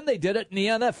 And then they did it in the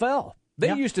NFL.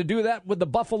 They used to do that with the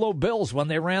Buffalo Bills when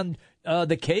they ran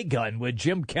the K-Gun with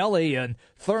Jim Kelly and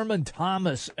Thurman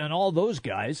Thomas and all those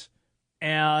guys.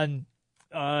 And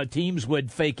teams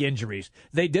would fake injuries.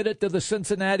 They did it to the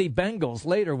Cincinnati Bengals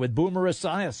later with Boomer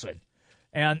Esiason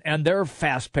and their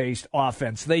fast-paced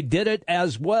offense. They did it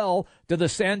as well to the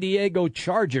San Diego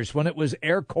Chargers when it was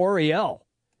Air Coryell,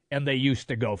 and they used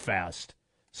to go fast.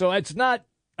 So it's not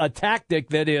a tactic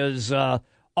that is all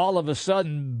of a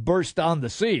sudden burst on the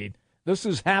scene. This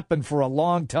has happened for a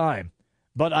long time,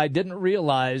 but I didn't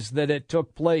realize that it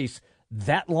took place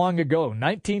that long ago,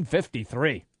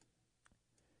 1953.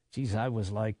 Geez, I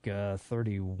was like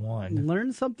 31.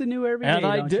 Learn something new every day. And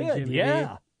I did, Jimmy?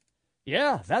 yeah.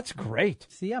 Yeah, that's great.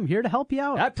 See, I'm here to help you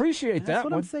out. I appreciate that. That's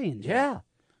what I'm saying, Jim. Yeah.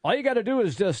 All you got to do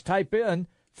is just type in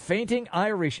Fainting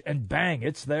Irish and bang,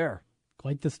 it's there.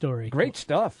 Quite the story. Great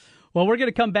stuff. Well, we're going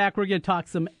to come back. We're going to talk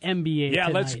some NBA Yeah,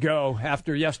 tonight. let's go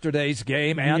after yesterday's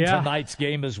game and tonight's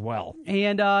game as well.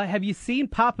 And have you seen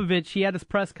Popovich? He had his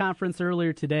press conference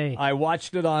earlier today. I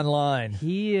watched it online.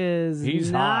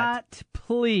 He's not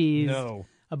pleased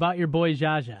about your boy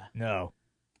Jaja. No.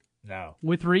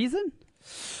 With reason?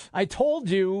 I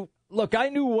told you, look, I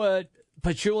knew what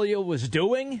Pachulia was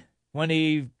doing when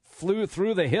he flew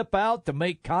through the hip out to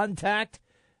make contact.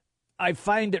 I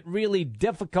find it really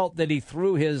difficult that he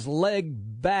threw his leg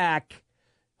back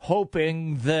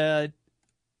hoping that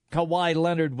Kawhi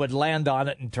Leonard would land on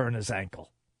it and turn his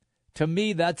ankle. To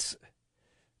me, that's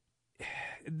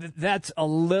a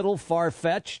little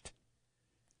far-fetched.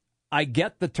 I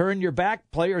get the turn your back.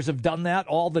 Players have done that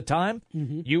all the time.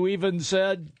 Mm-hmm. You even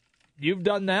said, you've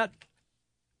done that.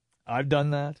 I've done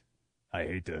that. I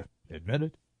hate to admit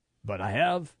it, but I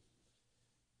have.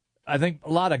 I think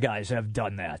a lot of guys have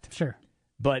done that. Sure.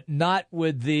 But not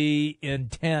with the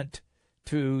intent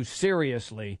to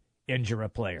seriously injure a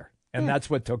player. And that's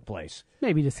what took place.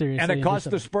 Maybe to seriously And it cost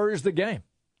the Spurs the game.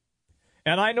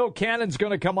 And I know Cannon's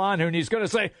going to come on here and he's going to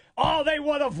say, oh, they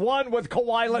would have won with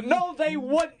Kawhi Leonard. No, they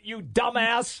wouldn't, you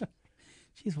dumbass.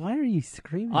 Jeez, why are you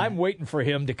screaming? I'm waiting for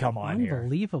him to come on here.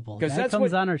 Unbelievable. That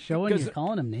comes on our show and you're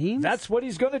calling him names? That's what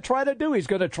he's going to try to do. He's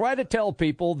going to try to tell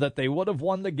people that they would have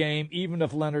won the game even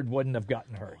if Leonard wouldn't have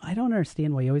gotten hurt. I don't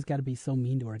understand why you always got to be so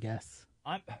mean to our guests.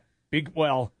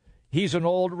 Well, he's an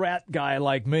old rat guy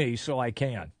like me, so I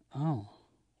can. Oh.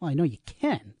 Well, I know you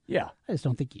can. Yeah. I just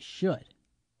don't think you should.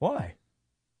 Why?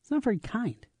 It's not very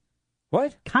kind.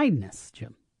 What? Kindness,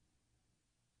 Jim.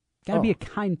 Got to be a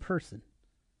kind person.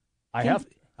 I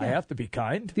have to be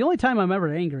kind. The only time I'm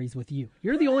ever angry is with you.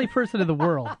 You're the only person in the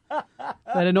world that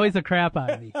annoys the crap out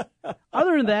of me.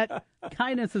 Other than that,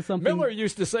 kindness is something... Miller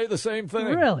used to say the same thing.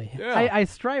 Really? Yeah. I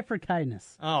strive for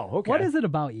kindness. Oh, okay. What is it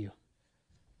about you?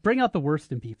 Bring out the worst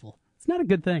in people. It's not a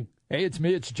good thing. Hey, it's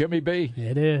me. It's Jimmy B.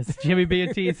 It is. Jimmy B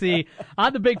and TC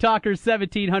on the Big Talker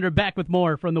 1700. Back with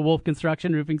more from the Wolf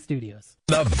Construction Roofing Studios.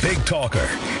 The Big Talker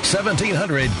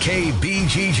 1700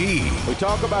 KBGG. We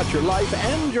talk about your life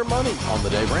and your money on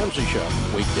the Dave Ramsey Show.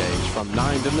 Weekdays from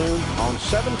 9 to noon on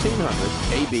 1700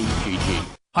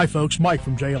 KBGG. Hi folks, Mike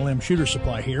from JLM Shooter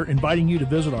Supply here, inviting you to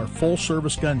visit our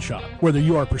full-service gun shop. Whether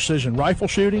you are precision rifle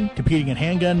shooting, competing in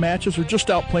handgun matches, or just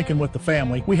out plinking with the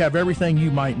family, we have everything you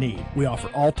might need. We offer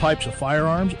all types of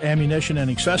firearms, ammunition,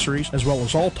 and accessories, as well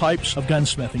as all types of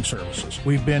gunsmithing services.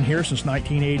 We've been here since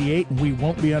 1988, and we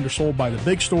won't be undersold by the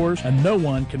big stores, and no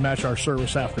one can match our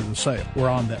service after the sale. We're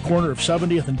on the corner of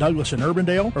 70th and Douglas in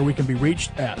Urbandale, or we can be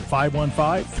reached at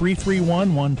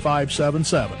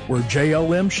 515-331-1577. We're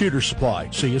JLM Shooter Supply.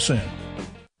 See you soon.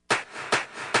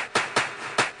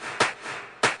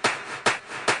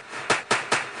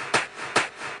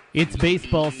 It's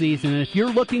baseball season, and if you're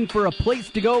looking for a place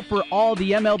to go for all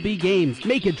the MLB games,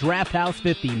 make it Draft House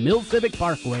 50, Mill Civic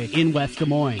Parkway in West Des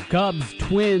Moines. Cubs,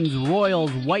 Twins,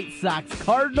 Royals, White Sox,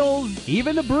 Cardinals,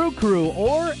 even the Brew Crew,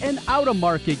 or an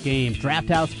out-of-market game. Draft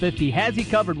House 50 has you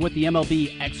covered with the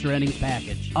MLB Extra Innings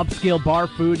package. Upscale bar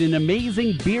food, an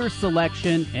amazing beer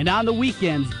selection, and on the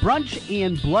weekends, brunch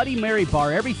and Bloody Mary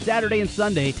bar every Saturday and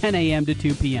Sunday, 10 a.m. to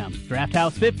 2 p.m. Draft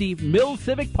House 50, Mill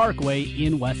Civic Parkway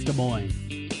in West Des Moines.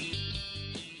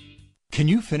 Can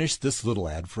you finish this little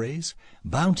ad phrase?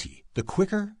 Bounty, the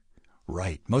quicker?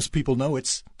 Right, most people know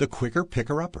it's the quicker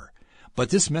picker-upper. But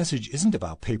this message isn't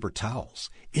about paper towels.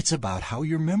 It's about how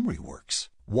your memory works.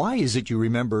 Why is it you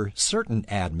remember certain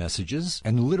ad messages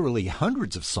and literally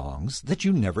hundreds of songs that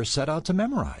you never set out to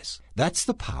memorize? That's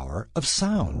the power of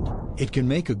sound. It can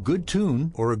make a good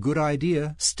tune or a good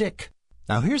idea stick.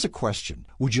 Now here's a question.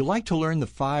 Would you like to learn the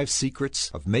 5 secrets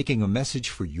of making a message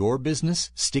for your business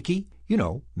sticky? You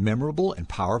know, memorable and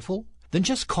powerful? Then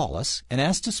just call us and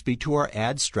ask to speak to our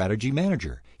ad strategy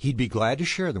manager. He'd be glad to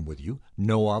share them with you,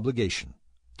 no obligation.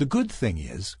 The good thing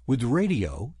is, with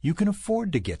radio, you can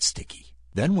afford to get sticky.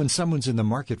 Then when someone's in the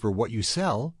market for what you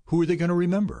sell, who are they going to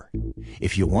remember?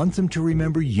 If you want them to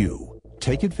remember you,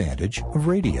 take advantage of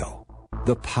radio.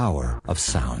 The power of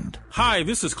sound. Hi,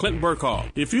 this is Clinton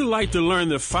Burkall. If you'd like to learn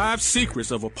the 5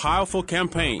 secrets of a powerful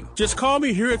campaign, just call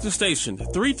me here at the station,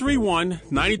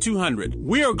 331-9200.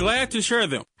 We are glad to share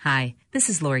them. Hi, this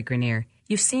is Lori Grenier.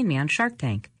 You've seen me on Shark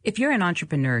Tank. If you're an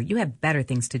entrepreneur, you have better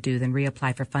things to do than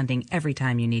reapply for funding every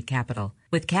time you need capital.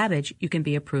 With Kabbage, you can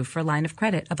be approved for a line of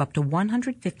credit of up to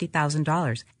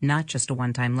 $150,000, not just a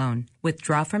one-time loan.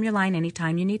 Withdraw from your line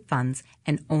anytime you need funds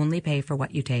and only pay for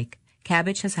what you take.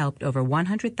 Kabbage has helped over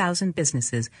 100,000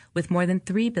 businesses with more than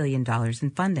 $3 billion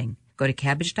in funding. Go to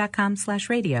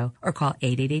Kabbage.com/radio or call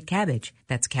 888-KABBAGE.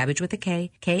 That's Kabbage with a K,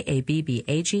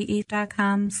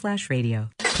 KABBAGE.com/radio.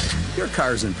 Your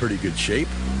car's in pretty good shape.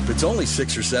 If it's only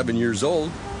 6 or 7 years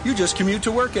old, you just commute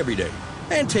to work every day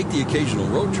and take the occasional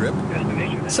road trip.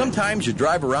 Sometimes you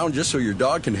drive around just so your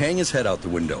dog can hang his head out the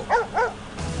window.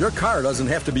 Your car doesn't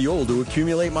have to be old to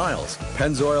accumulate miles.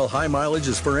 Pennzoil High Mileage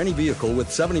is for any vehicle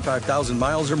with 75,000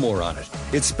 miles or more on it.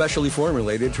 It's specially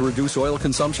formulated to reduce oil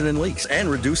consumption and leaks and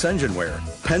reduce engine wear.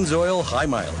 Pennzoil High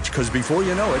Mileage, because before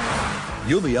you know it,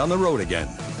 you'll be on the road again.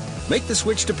 Make the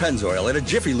switch to Pennzoil at a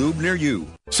Jiffy Lube near you.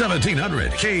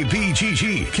 1700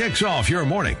 KBGG kicks off your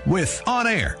morning with On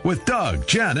Air with Doug,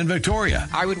 Jen, and Victoria.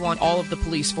 I would want all of the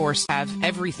police force to have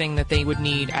everything that they would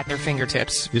need at their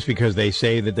fingertips. Just because they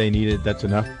say that they need it, that's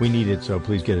enough. We need it, so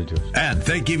please get it to us. And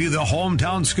they give you the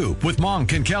hometown scoop with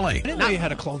Monk and Kelly. I didn't know you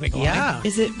had a clothing line. Yeah.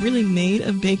 Is it really made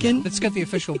of bacon? It's got the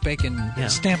official bacon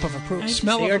stamp of approval.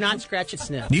 Smell or not scratch and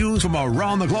sniff. News from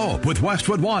around the globe with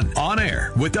Westwood One. On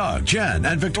Air with Doug, Jen,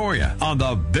 and Victoria on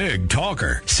the Big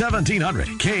Talker.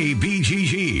 1700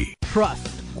 KBGG.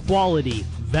 Trust, quality,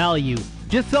 value.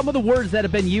 Just some of the words that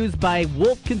have been used by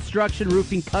Wolf Construction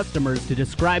Roofing customers to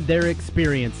describe their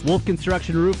experience. Wolf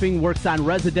Construction Roofing works on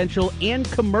residential and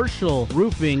commercial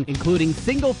roofing, including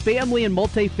single-family and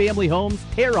multi-family homes,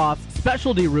 tear-offs,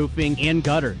 specialty roofing, and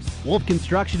gutters. Wolf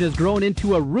Construction has grown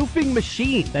into a roofing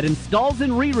machine that installs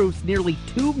and re-roofs nearly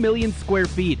 2 million square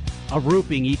feet of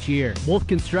roofing each year. Wolf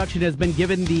Construction has been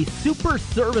given the Super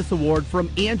Service Award from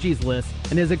Angie's List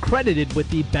and is accredited with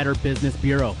the Better Business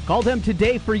Bureau. Call them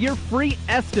today for your free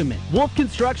estimate. Wolf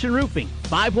Construction Roofing,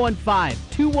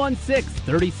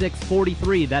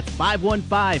 515-216-3643. That's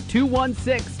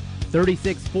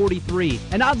 515-216-3643.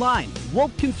 And online,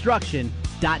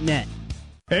 wolfconstruction.net.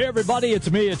 Hey everybody, it's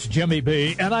me, it's Jimmy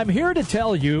B, and I'm here to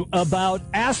tell you about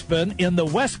Aspen in the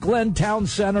West Glen Town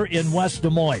Center in West Des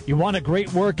Moines. You want a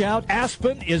great workout?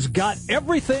 Aspen has got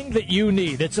everything that you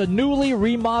need. It's a newly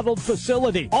remodeled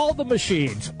facility. All the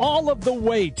machines, all of the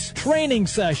weights, training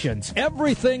sessions,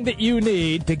 everything that you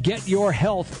need to get your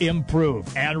health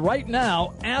improved. And right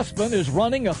now, Aspen is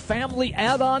running a family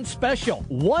add-on special.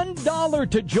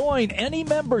 $1 to join any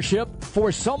membership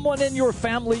for someone in your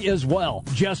family as well.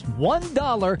 Just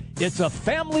 $1. It's a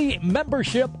family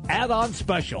membership add-on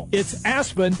special. It's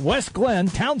Aspen, West Glen,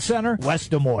 Town Center,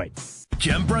 West Des Moines.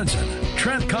 Jim Brunson,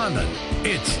 Trent Condon.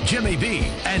 It's Jimmy B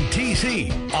and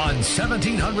TC on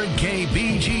 1700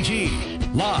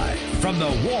 KBGG. Live from the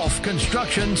Wolf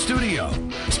Construction Studio.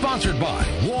 Sponsored by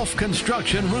Wolf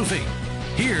Construction Roofing.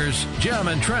 Here's Jim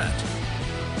and Trent.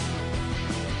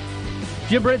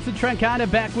 Jim Brunson, Trent Condon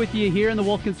back with you here in the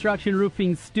Wolf Construction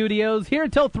Roofing Studios. Here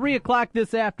until 3 o'clock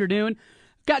this afternoon.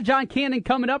 Got John Cannon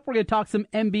coming up. We're going to talk some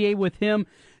NBA with him.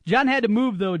 John had to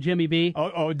move, though, Jimmy B.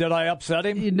 Oh, did I upset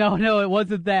him? No, it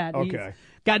wasn't that. Okay.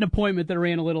 He's got an appointment that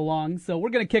ran a little long. So we're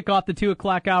going to kick off the 2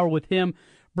 o'clock hour with him,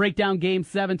 break down Game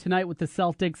 7 tonight with the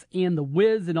Celtics and the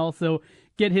Wiz, and also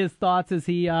get his thoughts as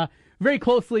he very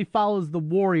closely follows the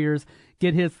Warriors,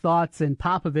 get his thoughts. And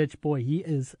Popovich, boy, he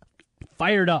is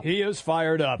fired up. He is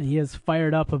fired up. He is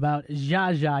fired up about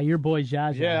Jaja, your boy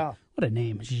Jaja. Yeah. What a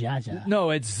name, Jaja. No,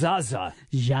 it's Zaza.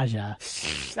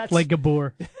 Jaja. That's like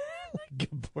Gabor.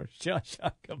 Gabor,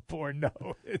 Jaja Gabor. No,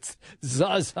 it's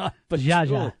Zaza. But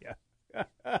Jaja.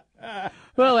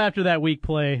 Well, after that weak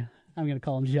play, I'm going to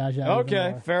call him Jaja.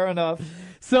 Okay, fair enough.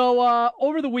 So,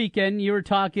 over the weekend, you were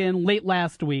talking late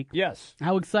last week. Yes.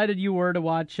 How excited you were to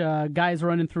watch guys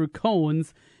running through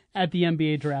cones at the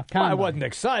NBA Draft Combine. I wasn't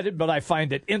excited, but I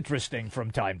find it interesting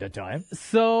from time to time.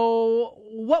 So,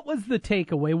 what was the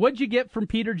takeaway? What'd you get from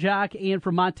Peter Jok and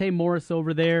from Monte Morris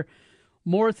over there?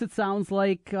 Morris, it sounds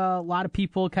like a lot of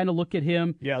people kind of look at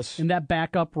him in that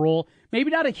backup role.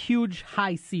 Maybe not a huge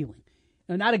high ceiling.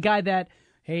 Not a guy that,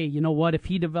 hey, you know what, if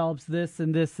he develops this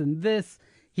and this and this,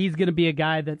 he's going to be a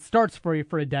guy that starts for you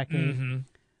for a decade. Mm-hmm.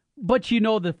 But you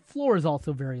know the floor is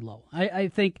also very low. I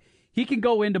think he can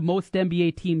go into most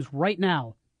NBA teams right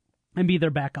now and be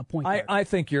their backup point guard. I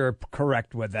think you're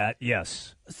correct with that,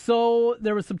 yes. So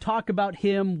there was some talk about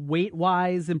him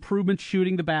weight-wise, improvements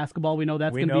shooting the basketball. We know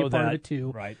that's going to be a part of it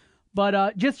too. Right.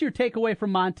 But just your takeaway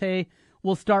from Monte,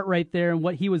 we'll start right there and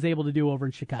what he was able to do over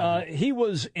in Chicago. He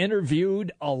was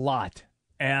interviewed a lot,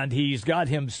 and he's got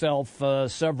himself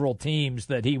several teams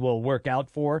that he will work out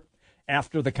for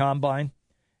after the Combine,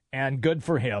 and good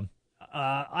for him.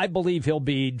 I believe he'll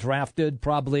be drafted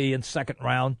probably in second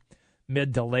round,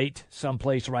 mid to late,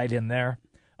 someplace right in there,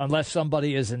 unless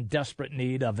somebody is in desperate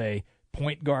need of a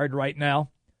point guard right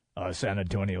now, San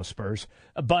Antonio Spurs.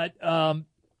 But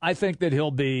I think that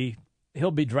he'll be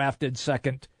drafted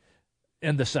second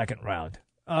in the second round.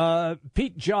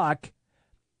 Pete Jok,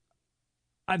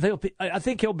 I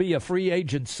think he'll be a free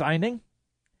agent signing,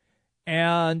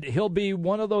 and he'll be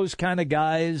one of those kind of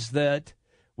guys that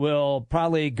will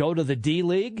probably go to the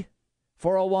D-League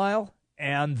for a while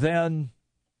and then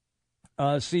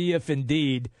see if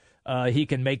indeed he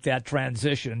can make that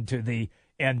transition to the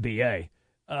NBA.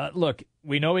 Look,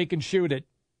 we know he can shoot it.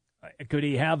 Could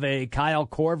he have a Kyle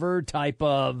Korver type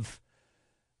of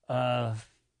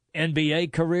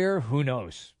NBA career? Who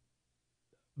knows?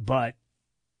 But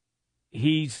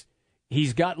he's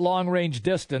got long-range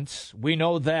distance. We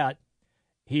know that.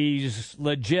 He's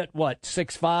legit,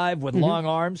 6'5", with long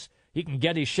arms. He can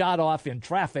get his shot off in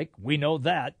traffic. We know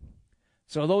that.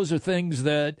 So those are things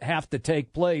that have to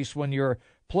take place when you're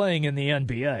playing in the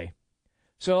NBA.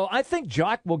 So I think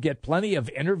Jok will get plenty of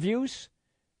interviews,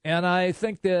 and I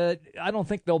don't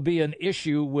think there'll be an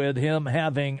issue with him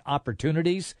having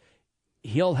opportunities.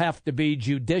 He'll have to be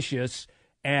judicious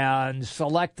and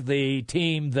select the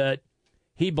team that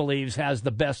he believes has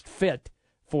the best fit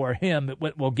for him.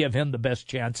 It will give him the best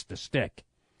chance to stick.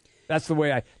 That's the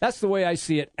way I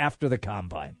see it after the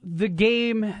Combine. The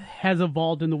game has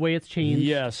evolved in the way it's changed.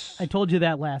 Yes. I told you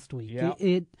that last week. Yeah.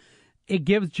 It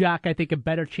gives Jok, I think, a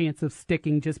better chance of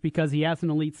sticking just because he has an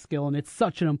elite skill, and it's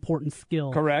such an important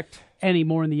skill. Correct.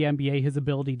 Anymore in the NBA, his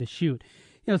ability to shoot.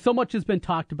 So much has been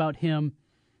talked about him,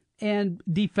 and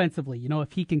defensively,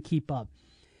 if he can keep up.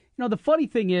 The funny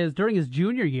thing is, during his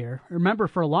junior year, remember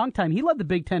for a long time, he led the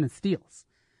Big Ten in steals.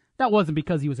 That wasn't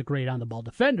because he was a great on-the-ball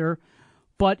defender,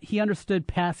 but he understood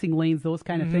passing lanes, those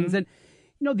kind of things. And,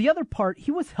 the other part, he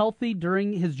was healthy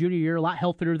during his junior year, a lot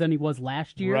healthier than he was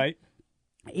last year. Right.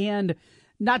 And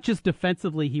not just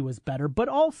defensively he was better, but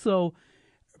also,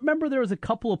 remember there was a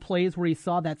couple of plays where he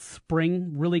saw that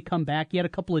spring really come back. He had a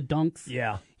couple of dunks.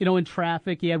 Yeah. In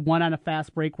traffic. He had one on a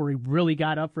fast break where he really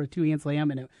got up for a two-hand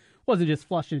slam, and it wasn't just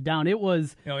flushing it down. It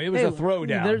was a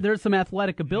throwdown. There's some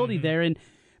athletic ability there, and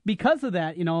because of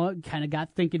that, kind of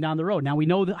got thinking down the road. Now, we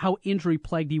know how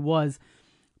injury-plagued he was,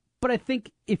 but I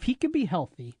think if he can be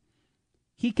healthy,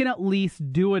 he can at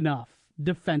least do enough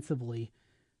defensively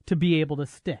to be able to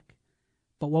stick.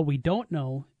 But what we don't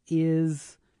know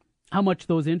is how much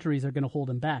those injuries are going to hold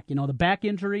him back. You know, the back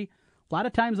injury, a lot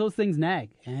of times those things nag,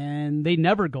 and they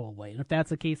never go away. And if that's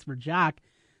the case for Jock,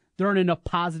 there aren't enough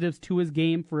positives to his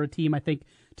game for a team, I think,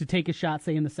 to take a shot,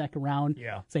 say, in the second round.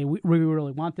 Yeah. Say, we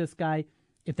really want this guy,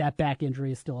 if that back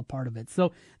injury is still a part of it.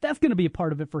 So that's going to be a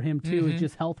part of it for him, too, is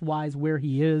just health-wise where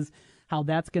he is, how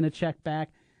that's going to check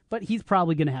back. But he's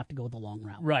probably going to have to go the long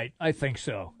route. Right, I think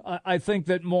so. I think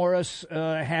that Morris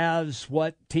has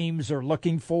what teams are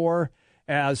looking for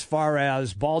as far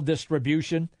as ball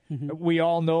distribution. We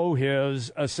all know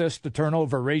his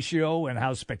assist-to-turnover ratio and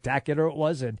how spectacular it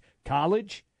was in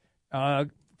college.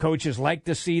 Coaches like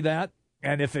to see that,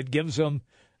 and if it gives them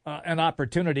an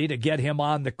opportunity to get him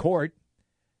on the court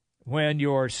when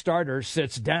your starter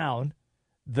sits down,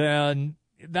 then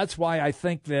that's why I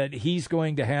think that he's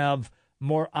going to have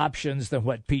more options than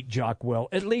what Pete Jock will.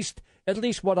 At least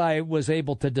what I was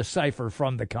able to decipher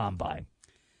from the combine.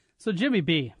 So Jimmy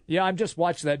B. Yeah, I'm just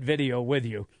watching that video with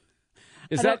you.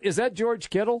 Is that George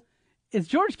Kittle? It's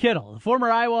George Kittle, the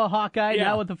former Iowa Hawkeye,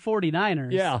 now with the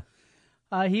 49ers. Yeah.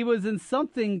 He was in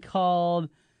something called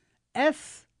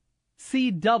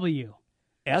SCW.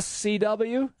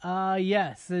 SCW?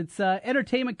 Yes. It's an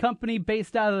entertainment company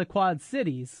based out of the Quad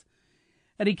Cities.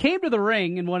 And he came to the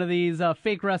ring in one of these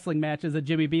fake wrestling matches that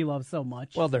Jimmy B loves so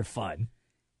much. Well, they're fun.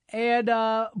 And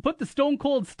put the Stone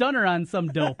Cold Stunner on some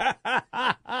dope.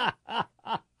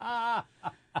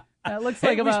 It looks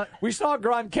like we saw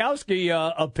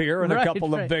Gronkowski appear in a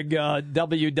couple of big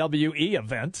WWE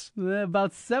events.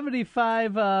 About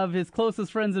 75 of his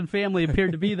closest friends and family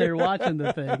appeared to be there watching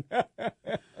the thing.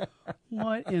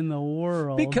 What in the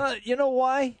world? Because, you know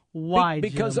why? Why,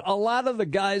 Because Jim? a lot of the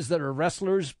guys that are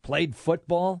wrestlers played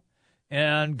football,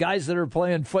 and guys that are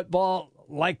playing football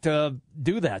like to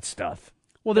do that stuff.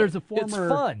 Well, there's It's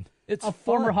fun. It's a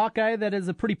former Hawkeye that is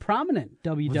a pretty prominent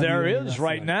WWE There is wrestler.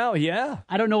 right now, yeah.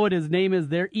 I don't know what his name is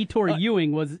there. Etor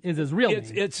Ewing is his real name.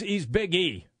 He's Big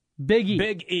E. Big E.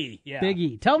 Big E, yeah. Big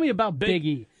E. Tell me about Big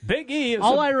E. Big E is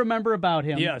all I remember about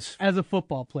him Yes. as a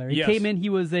football player. He came in, he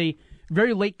was a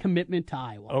very late commitment to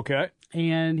Iowa. Okay.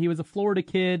 And he was a Florida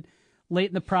kid, late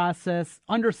in the process,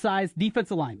 undersized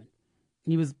defensive lineman.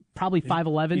 He was probably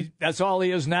 5'11". That's all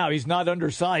he is now. He's not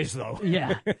undersized, though.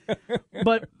 Yeah.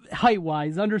 But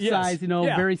height-wise, undersized,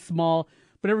 Yes. very small.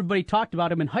 But everybody talked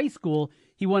about him in high school.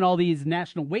 He won all these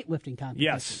national weightlifting competitions.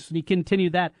 Yes. And he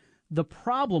continued that. The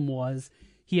problem was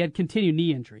he had continued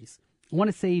knee injuries. I want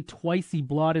to say twice he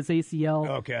blew out his ACL.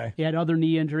 Okay. He had other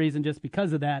knee injuries, and just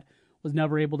because of that, was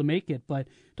never able to make it. But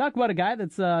talk about a guy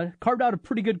that's carved out a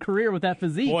pretty good career with that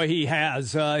physique. Boy, he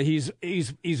has. He's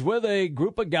with a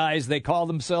group of guys. They call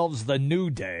themselves the New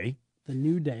Day. The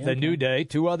New Day. The New Day.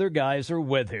 Two other guys are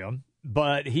with him,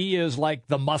 but he is like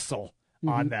the muscle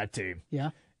on that team.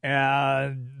 Yeah.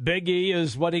 And Big E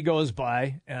is what he goes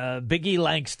by, Big E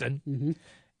Langston.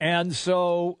 And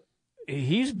so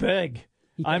he's big.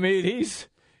 I mean,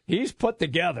 he's put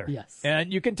together. Yes.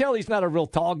 And you can tell he's not a real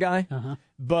tall guy,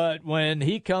 but when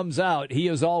he comes out, he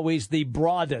is always the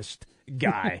broadest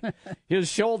guy. His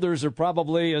shoulders are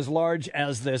probably as large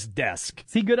as this desk.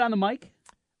 Is he good on the mic?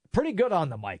 Pretty good on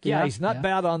the mic. Yeah, he's not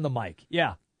bad on the mic.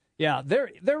 Yeah. Yeah,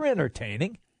 they're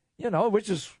entertaining, which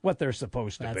is what they're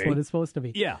supposed to be. That's what it's supposed to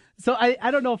be. Yeah. So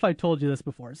I don't know if I told you this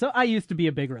before. So I used to be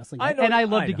a big wrestling guy, and I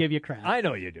love to give you crap. I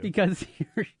know you do. Because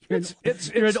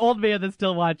you're an old man that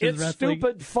still watches it's wrestling. It's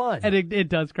stupid fun. And it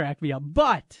does crack me up.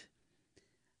 But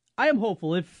I am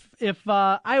hopeful if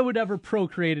I would ever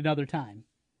procreate another time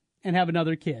and have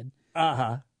another kid,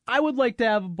 I would like to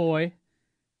have a boy.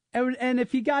 And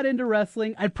if he got into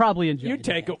wrestling, I'd probably enjoy it. You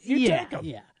take him. Yeah.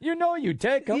 You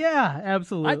take them. Yeah,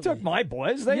 absolutely. I took my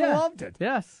boys. They loved it.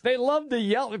 Yes. They loved to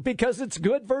yell because it's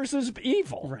good versus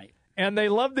evil. Right. And they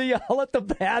love to yell at the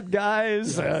bad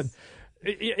guys. Yes.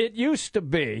 And it used to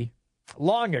be,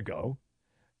 long ago,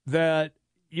 that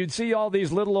you'd see all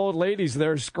these little old ladies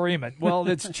there screaming. Well,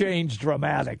 it's changed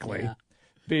dramatically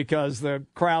because the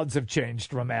crowds have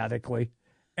changed dramatically.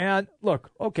 And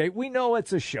look, okay, we know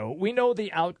it's a show. We know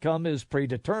the outcome is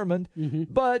predetermined,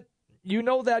 but you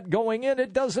know that going in,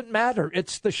 it doesn't matter.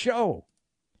 It's the show.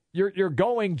 You're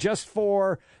going just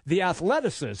for the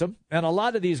athleticism, and a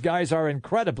lot of these guys are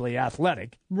incredibly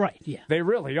athletic. Right, yeah. They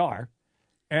really are.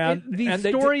 And these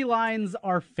storylines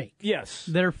are fake. Yes.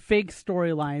 They're fake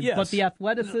storylines, Yes. but the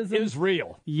athleticism is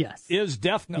real. Yes. Is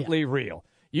definitely real.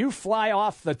 You fly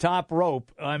off the top rope,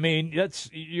 I mean,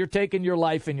 you're taking your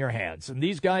life in your hands. And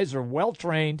these guys are well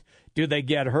trained. Do they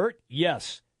get hurt?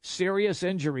 Yes. Serious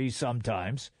injuries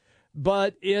sometimes.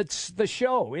 But it's the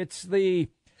show. It's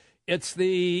It's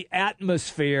the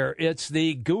atmosphere. It's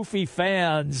the goofy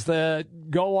fans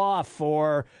that go off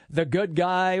for the good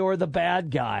guy or the bad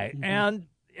guy. And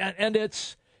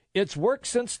it's worked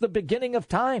since the beginning of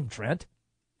time, Trent.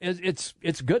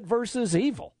 It's good versus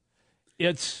evil.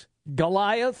 It's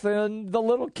Goliath and the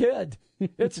little kid.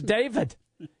 It's David.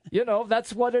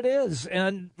 That's what it is.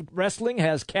 And wrestling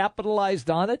has capitalized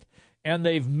on it, and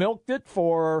they've milked it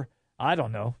for,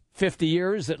 50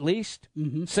 years at least,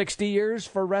 60 years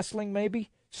for wrestling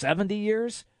maybe, 70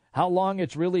 years, how long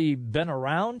it's really been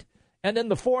around. And in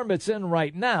the form it's in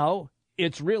right now,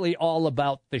 it's really all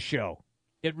about the show.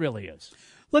 It really is.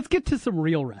 Let's get to some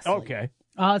real wrestling. Okay.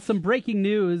 Some breaking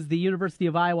news, the University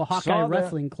of Iowa Hawkeye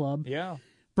Wrestling Club. Yeah.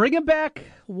 Bringing back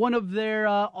one of their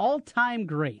all-time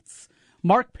greats.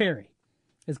 Mark Perry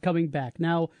is coming back.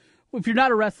 Now, if you're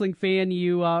not a wrestling fan,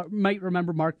 you might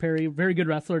remember Mark Perry, very good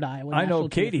wrestler at Iowa. I know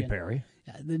Katy Perry.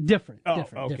 Yeah, different.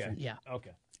 Yeah.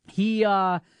 Okay. He,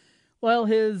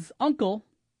 his uncle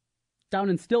down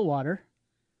in Stillwater,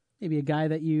 maybe a guy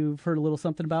that you've heard a little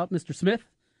something about, Mr. Smith,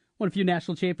 won a few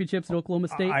national championships at Oklahoma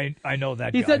State. I know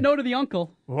that He guy. said no to the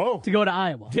uncle to go to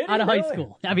Iowa out of high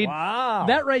school. I mean, wow.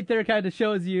 That right there kind of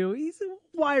shows you he's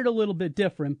wired a little bit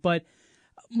different, but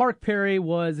Mark Perry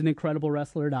was an incredible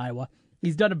wrestler at Iowa.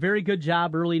 He's done a very good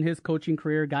job early in his coaching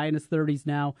career, guy in his 30s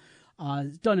now.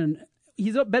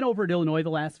 He's been over at Illinois the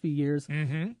last few years.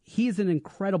 Mm-hmm. He's an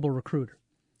incredible recruiter.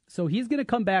 So he's going to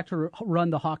come back to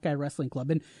run the Hawkeye Wrestling Club.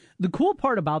 And the cool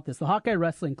part about this, the Hawkeye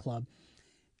Wrestling Club,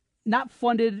 not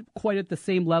funded quite at the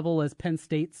same level as Penn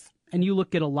State's. And you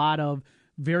look at a lot of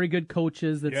very good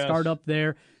coaches that start up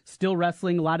there, still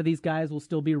wrestling. A lot of these guys will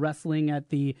still be wrestling at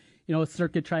the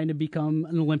circuit, trying to become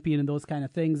an Olympian and those kind of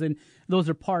things. And those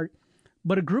are part.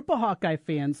 But a group of Hawkeye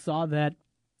fans saw that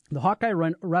the Hawkeye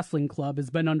Wrestling Club has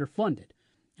been underfunded.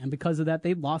 And because of that,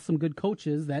 they've lost some good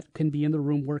coaches that can be in the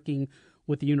room working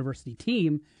with the university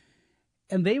team.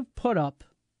 And they've put up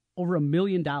over $1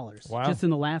 million just in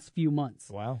the last few months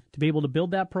to be able to build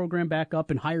that program back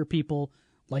up and hire people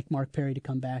like Mark Perry to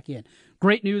come back in.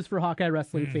 Great news for Hawkeye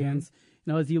Wrestling fans.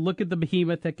 As you look at the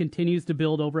behemoth that continues to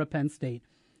build over at Penn State,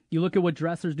 you look at what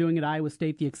Dresser's doing at Iowa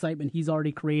State, the excitement he's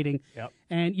already creating. Yep.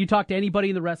 And you talk to anybody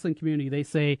in the wrestling community, they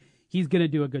say he's going to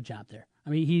do a good job there. I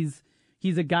mean, he's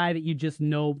a guy that you just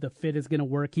know the fit is going to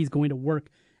work. He's going to work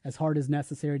as hard as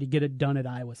necessary to get it done at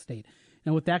Iowa State.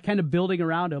 And with that kind of building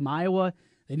around him, Iowa,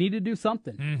 they need to do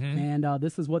something. And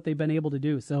this is what they've been able to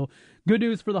do. So good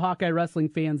news for the Hawkeye wrestling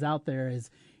fans out there is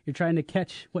you're trying to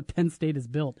catch what Penn State has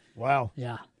built. Wow.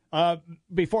 Yeah.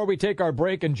 Before we take our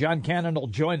break, and John Cannon will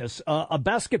join us, a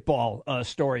basketball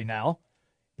story now.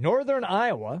 Northern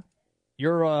Iowa,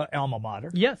 your alma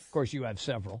mater. Yes. Of course, you have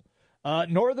several.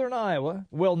 Northern Iowa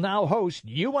will now host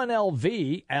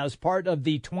UNLV as part of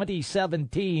the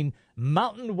 2017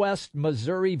 Mountain West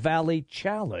Missouri Valley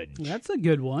Challenge. That's a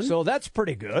good one. So that's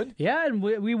pretty good. Yeah, and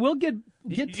we will get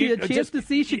to a chance to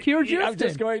see Shakir Justin. I'm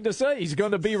just going to say, he's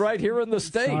going to be right here in the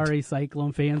state. Sorry,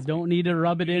 Cyclone fans. Don't need to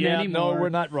rub it in anymore. No, we're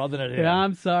not rubbing it in. Yeah,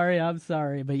 I'm sorry.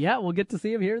 But yeah, we'll get to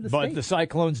see him here in the state. But the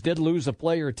Cyclones did lose a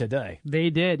player today. They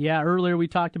did, yeah. Earlier we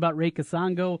talked about Ray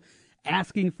Kasongo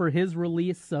asking for his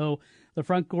release, so the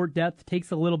front court depth takes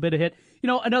a little bit of hit.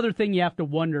 Another thing you have to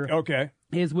wonder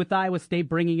is with Iowa State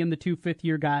bringing in the 2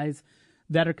 fifth-year guys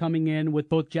that are coming in with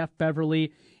both Jeff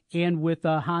Beverly and with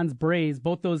Hans Braze.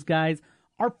 Both those guys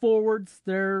are forwards.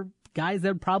 They're guys that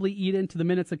would probably eat into the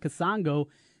minutes of Kasongo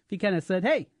if he kind of said,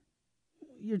 hey,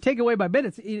 you're taking away my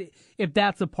minutes, if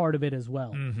that's a part of it as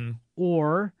well. Mm-hmm.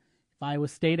 Or if Iowa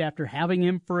State, after having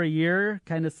him for a year,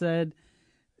 kind of said,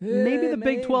 maybe the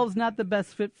Big 12's not the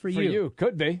best fit for you. For you,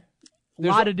 could be. A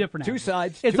lot of different two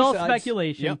sides. It's all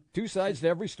speculation. Yep, two sides to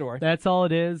every story. That's all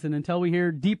it is. And until we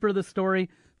hear deeper the story,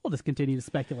 we'll just continue to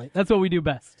speculate. That's what we do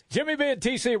best. Jimmy B and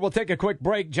TC, we'll take a quick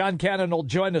break. John Cannon will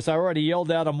join us. I already yelled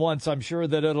at him once. I'm sure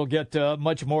that it'll get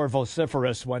much more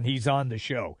vociferous when he's on the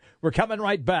show. We're coming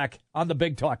right back on the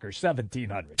Big Talker,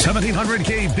 1700. 1700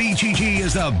 KBGG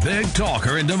is the Big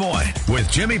Talker in Des Moines with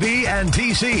Jimmy B and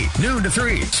TC. Noon to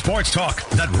 3. Sports talk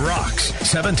that rocks.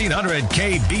 1700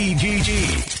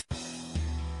 KBGG.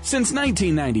 Since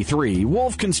 1993,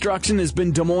 Wolf Construction has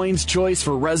been Des Moines' choice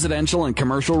for residential and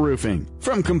commercial roofing.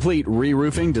 From complete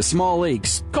re-roofing to small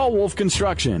leaks, call Wolf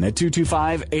Construction at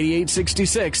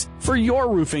 225-8866 for your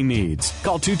roofing needs.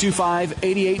 Call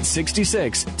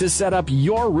 225-8866 to set up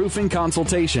your roofing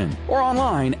consultation or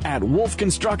online at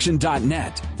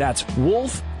wolfconstruction.net. That's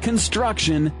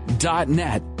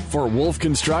wolfconstruction.net for Wolf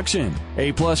Construction.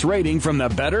 A+ rating from the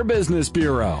Better Business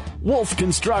Bureau.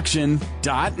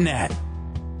 wolfconstruction.net.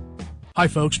 Hi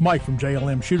folks, Mike from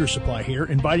JLM Shooter Supply here,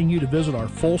 inviting you to visit our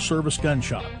full-service gun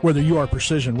shop. Whether you are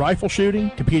precision rifle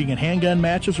shooting, competing in handgun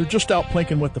matches, or just out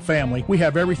plinking with the family, we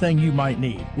have everything you might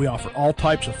need. We offer all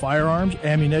types of firearms,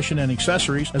 ammunition, and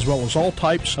accessories, as well as all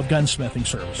types of gunsmithing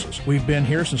services. We've been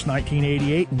here since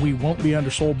 1988, and we won't be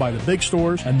undersold by the big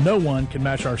stores, and no one can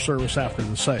match our service after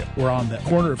the sale. We're on the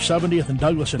corner of 70th and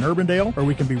Douglas in Urbandale, or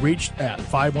we can be reached at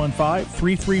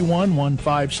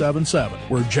 515-331-1577.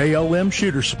 We're JLM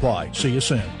Shooter Supply. See you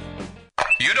soon.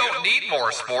 You don't need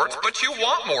more sports, but you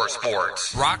want more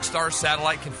sports. Rockstar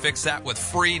Satellite can fix that with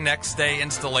free next-day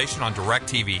installation on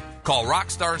DirecTV. Call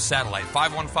Rockstar Satellite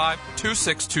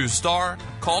 515-262-STAR.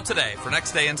 Call today for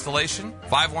next-day installation,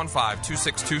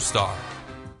 515-262-STAR.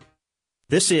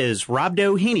 This is Rob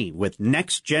Doheny with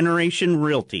Next Generation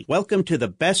Realty. Welcome to the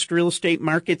best real estate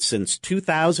market since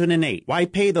 2008. Why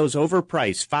pay those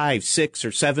overpriced 5, 6,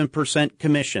 or 7%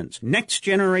 commissions? Next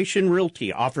Generation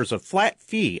Realty offers a flat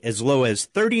fee as low as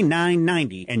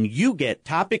 $39.90, and you get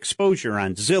top exposure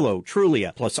on Zillow,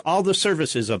 Trulia, plus all the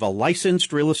services of a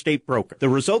licensed real estate broker. The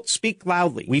results speak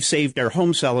loudly. We've saved our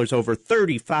home sellers over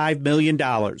 $35 million.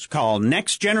 Call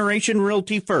Next Generation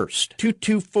Realty first.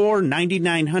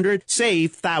 224-9900. Save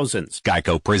thousands.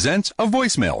 Geico presents a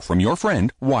voicemail from your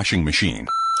friend, Washing Machine.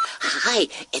 Hi,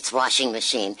 it's Washing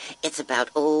Machine. It's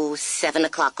about, 7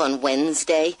 o'clock on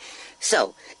Wednesday.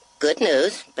 So, good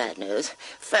news, bad news.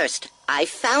 First, I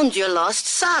found your lost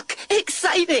sock.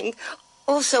 Exciting!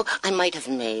 Also, I might have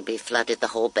maybe flooded the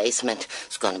whole basement.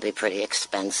 It's going to be pretty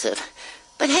expensive.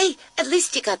 But hey, at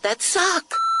least you got that sock.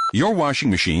 Your washing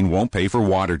machine won't pay for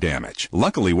water damage.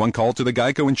 Luckily, one call to the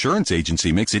Geico Insurance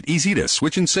Agency makes it easy to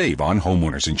switch and save on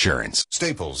homeowners insurance.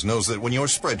 Staples knows that when your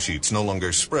spreadsheets no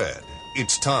longer spread,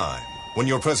 it's time. When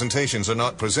your presentations are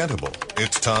not presentable,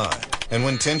 it's time. And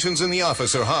when tensions in the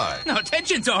office are high... No,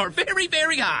 tensions are very,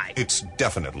 very high. It's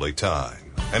definitely time.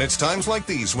 And it's times like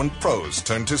these when pros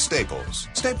turn to Staples.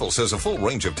 Staples has a full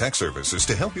range of tech services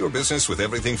to help your business with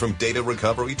everything from data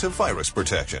recovery to virus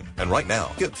protection. And right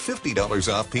now, get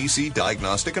 $50 off PC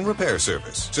diagnostic and repair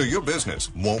service, so your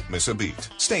business won't miss a beat.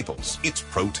 Staples, it's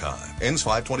pro time. Ends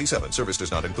 5/27. Service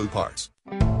does not include parts.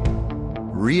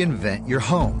 Reinvent your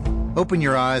home. Open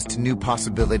your eyes to new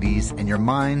possibilities and your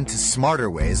mind to smarter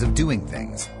ways of doing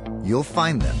things. You'll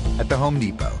find them at the Home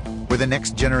Depot, where the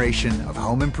next generation of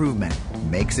home improvement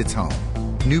makes its home.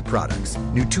 New products,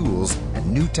 new tools, and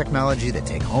new technology that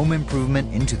take home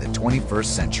improvement into the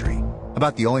 21st century.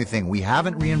 About the only thing we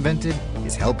haven't reinvented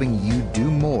is helping you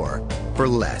do more for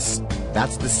less.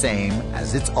 That's the same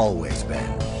as it's always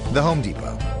been. The Home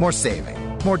Depot. More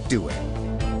saving, more doing.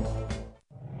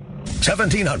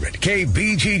 1700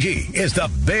 KBGG is the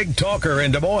big talker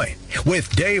in Des Moines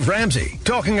with Dave Ramsey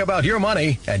talking about your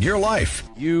money and your life.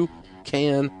 You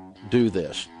can do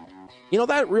this. You know,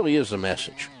 that really is the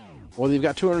message. Whether you've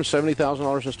got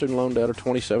 $270,000 in student loan debt or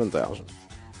 $27,000,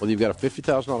 whether you've got a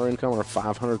 $50,000 income or a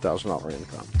 $500,000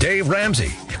 income. Dave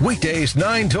Ramsey, weekdays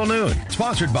 9 till noon.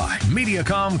 Sponsored by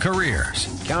Mediacom Careers.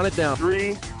 Count it down.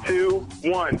 3, 2,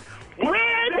 1.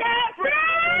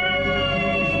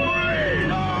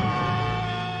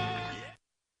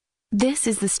 This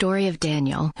is the story of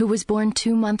Daniel, who was born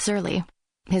 2 months early.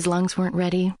 His lungs weren't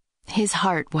ready. His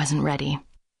heart wasn't ready.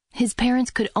 His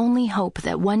parents could only hope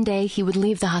that one day he would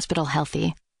leave the hospital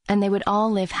healthy, and they would all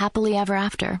live happily ever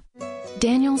after.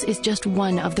 Daniel's is just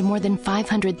one of the more than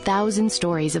 500,000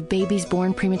 stories of babies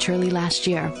born prematurely last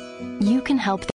year. You can help